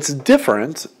 so it's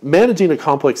different. Managing a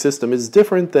complex system is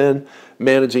different than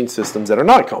managing systems that are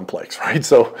not complex, right?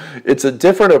 So it's a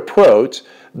different approach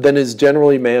than is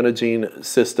generally managing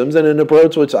systems, and an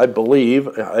approach which I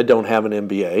believe, I don't have an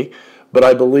MBA, but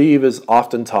I believe is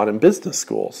often taught in business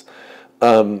schools.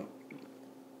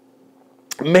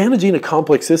 Managing a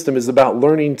complex system is about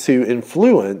learning to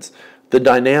influence the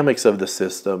dynamics of the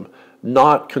system,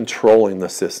 not controlling the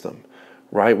system,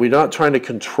 right? We're not trying to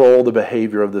control the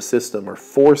behavior of the system or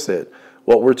force it.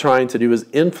 What we're trying to do is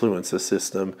influence the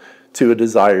system to a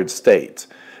desired state.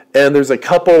 And there's a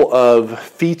couple of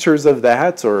features of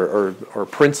that or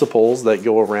principles that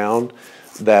go around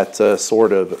that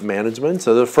sort of management.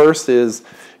 So the first is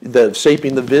the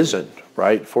shaping the vision,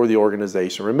 right, for the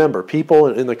organization. Remember, people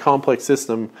in the complex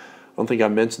system, I don't think I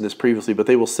mentioned this previously, but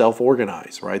they will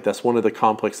self-organize, right? That's one of the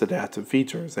complex adaptive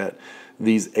features, that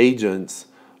these agents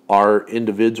are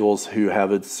individuals who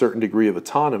have a certain degree of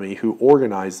autonomy, who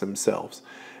organize themselves.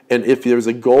 And if there's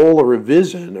a goal or a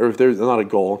vision, or if there's not a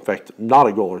goal, in fact, not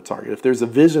a goal or target, if there's a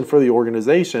vision for the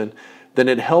organization, then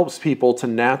it helps people to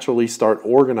naturally start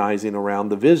organizing around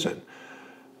the vision.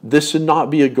 This should not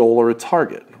be a goal or a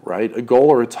target, right? A goal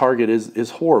or a target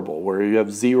is horrible, where you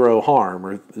have zero harm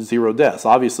or zero deaths.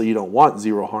 Obviously, you don't want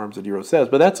zero harms or zero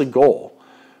deaths, but that's a goal,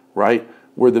 right?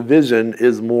 where the vision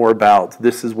is more about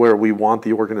this is where we want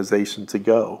the organization to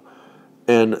go.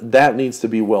 And that needs to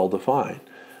be well defined.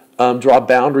 Draw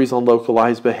boundaries on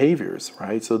localized behaviors,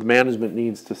 right? So the management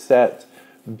needs to set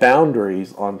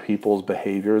boundaries on people's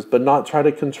behaviors, but not try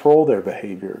to control their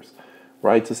behaviors,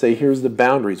 right? To say, here's the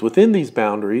boundaries. Within these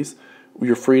boundaries,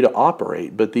 you're free to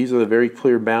operate, but these are the very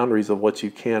clear boundaries of what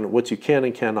you can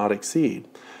and cannot exceed.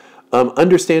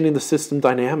 Understanding the system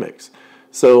dynamics.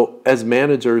 So as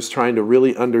managers, trying to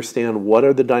really understand what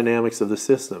are the dynamics of the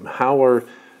system. How are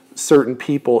certain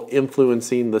people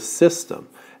influencing the system?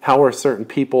 How are certain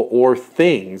people or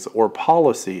things or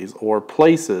policies or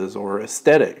places or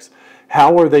aesthetics,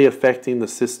 how are they affecting the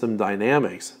system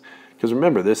dynamics? Because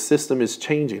remember, this system is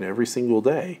changing every single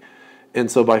day. And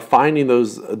so by finding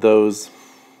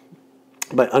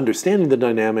by understanding the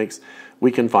dynamics,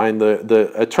 we can find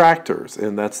the attractors,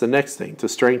 and that's the next thing, to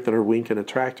strengthen or weaken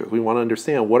attractors. We want to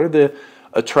understand what are the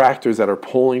attractors that are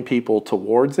pulling people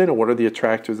towards it, and what are the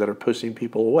attractors that are pushing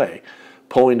people away,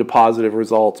 pulling to positive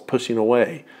results, pushing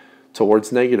away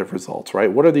towards negative results,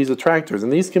 right? What are these attractors?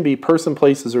 And these can be person,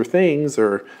 places, or things,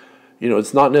 or,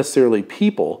 it's not necessarily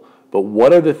people, but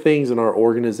what are the things in our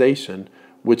organization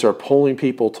which are pulling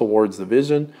people towards the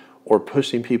vision or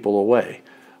pushing people away?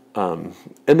 And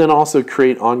then also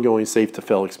create ongoing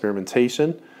safe-to-fail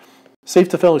experimentation.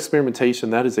 Safe-to-fail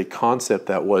experimentation, that is a concept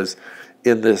that was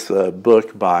in this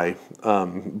book by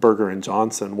Berger and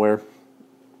Johnson, where,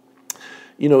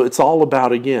 it's all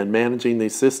about, again, managing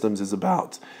these systems is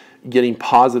about getting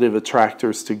positive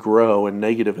attractors to grow and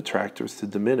negative attractors to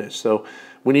diminish. So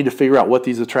we need to figure out what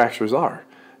these attractors are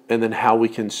and then how we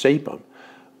can shape them.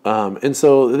 And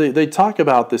so they talk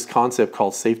about this concept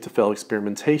called safe-to-fail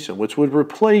experimentation, which would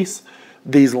replace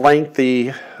these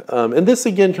lengthy, and this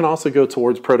again can also go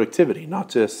towards productivity, not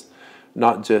just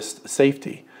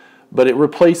safety, but it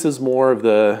replaces more of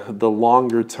the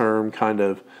longer term kind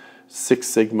of Six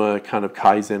Sigma kind of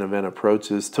Kaizen event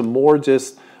approaches to more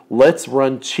just let's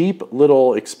run cheap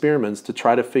little experiments to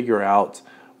try to figure out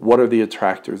what are the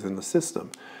attractors in the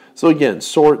system. So again,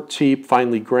 short, cheap,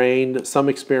 finely grained. Some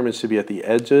experiments should be at the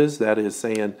edges. That is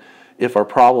saying, if our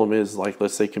problem is like,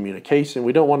 let's say, communication,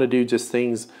 we don't want to do just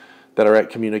things that are at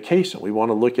communication. We want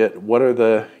to look at what are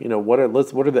the, what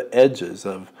are the edges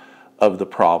of the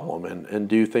problem, and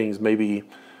do things. Maybe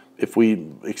if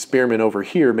we experiment over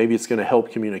here, maybe it's going to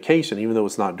help communication, even though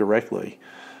it's not directly.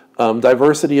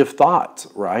 Diversity of thought,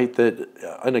 right? That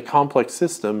in a complex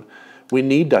system, we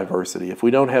need diversity. If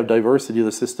we don't have diversity,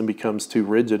 the system becomes too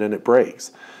rigid and it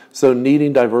breaks. So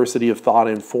needing diversity of thought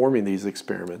informing these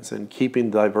experiments and keeping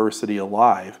diversity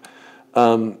alive.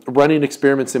 Running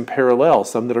experiments in parallel,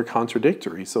 some that are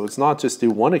contradictory. So it's not just do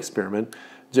one experiment,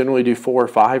 generally do 4 or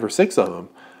 5 or 6 of them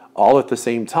all at the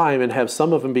same time and have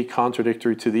some of them be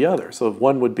contradictory to the other. So if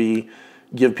one would be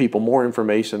give people more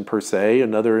information per se,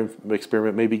 another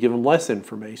experiment maybe give them less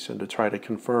information to try to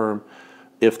confirm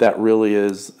if that really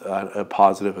is a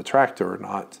positive attractor or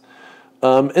not.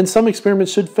 And some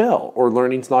experiments should fail or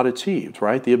learning's not achieved,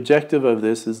 right? The objective of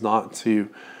this is not to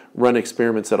run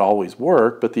experiments that always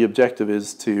work, but the objective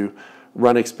is to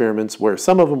run experiments where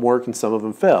some of them work and some of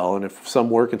them fail. And if some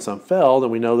work and some fail, then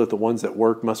we know that the ones that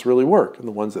work must really work, and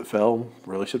the ones that fail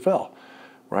really should fail,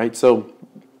 right? So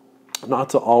not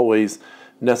to always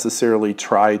necessarily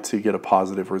try to get a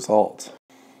positive result.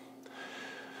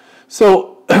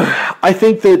 So I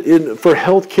think that for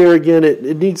healthcare, again,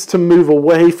 it needs to move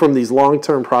away from these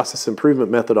long-term process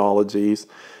improvement methodologies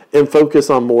and focus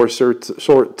on more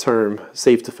short-term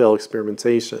safe-to-fail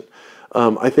experimentation.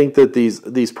 I think that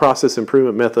these process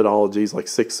improvement methodologies like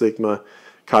Six Sigma,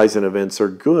 Kaizen events are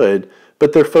good,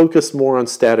 but they're focused more on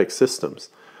static systems,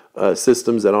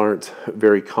 systems that aren't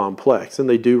very complex, and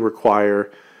they do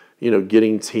require,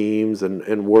 getting teams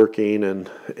and working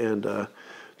and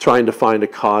trying to find a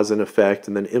cause and effect,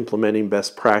 and then implementing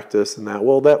best practice and that.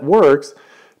 Well, that works.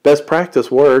 Best practice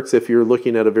works if you're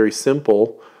looking at a very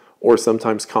simple or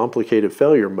sometimes complicated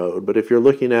failure mode. But if you're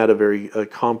looking at a very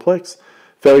complex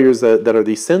failures that are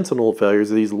these sentinel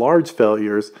failures, these large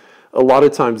failures, a lot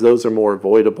of times those are more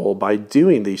avoidable by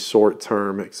doing these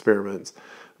short-term experiments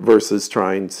versus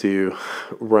trying to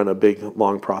run a big,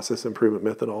 long process improvement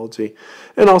methodology.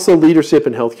 And also leadership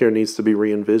in healthcare needs to be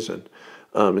re-envisioned.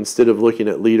 Instead of looking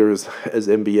at leaders as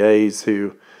MBAs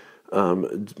who,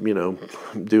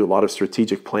 do a lot of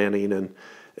strategic planning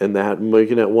and that,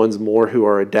 looking at ones more who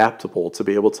are adaptable to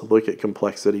be able to look at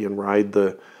complexity and ride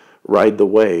the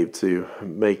wave to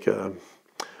make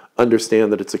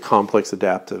understand that it's a complex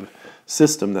adaptive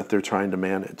system that they're trying to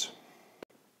manage.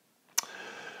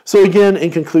 So again,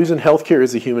 in conclusion, healthcare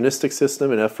is a humanistic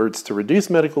system, and efforts to reduce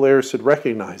medical errors should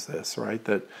recognize this, right?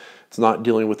 That It's not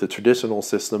dealing with the traditional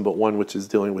system, but one which is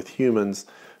dealing with humans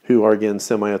who are, again,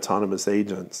 semi-autonomous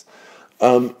agents.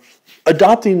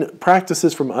 Adopting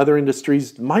practices from other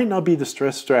industries might not be the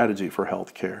stress strategy for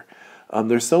healthcare.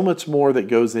 There's so much more that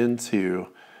goes into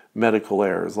medical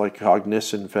errors, like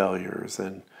cognition failures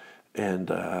and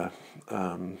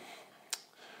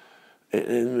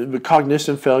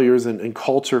cognition failures and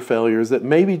culture failures, that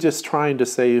maybe just trying to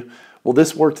say, well,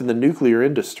 this worked in the nuclear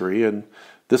industry and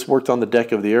this worked on the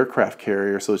deck of the aircraft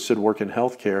carrier, so it should work in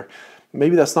healthcare.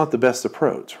 Maybe that's not the best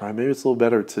approach, right? Maybe it's a little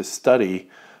better to study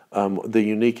the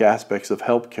unique aspects of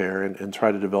healthcare and try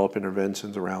to develop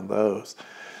interventions around those.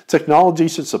 Technology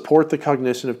should support the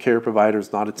cognition of care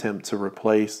providers, not attempt to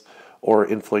replace or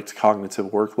inflict cognitive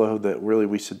workload. That really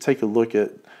we should take a look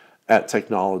at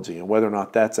technology and whether or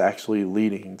not that's actually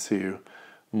leading to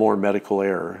more medical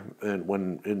error, and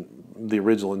when the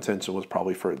original intention was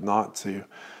probably for it not to.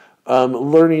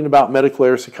 Learning about medical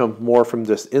errors to come more from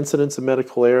just incidents of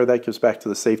medical error. That gives back to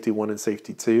the safety 1 and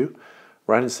safety 2,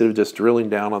 right? Instead of just drilling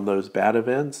down on those bad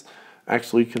events,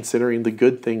 actually considering the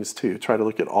good things too. Try to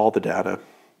look at all the data.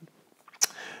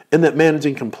 And that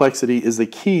managing complexity is the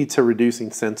key to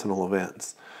reducing sentinel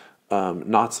events.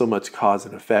 Not so much cause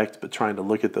and effect, but trying to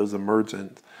look at those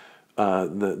emergent,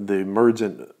 the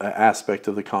emergent aspect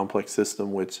of the complex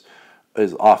system, which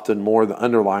is often more the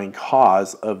underlying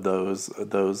cause of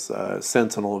those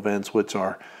sentinel events, which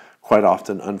are quite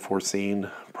often unforeseen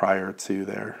prior to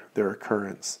their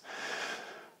occurrence.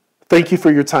 Thank you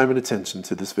for your time and attention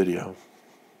to this video.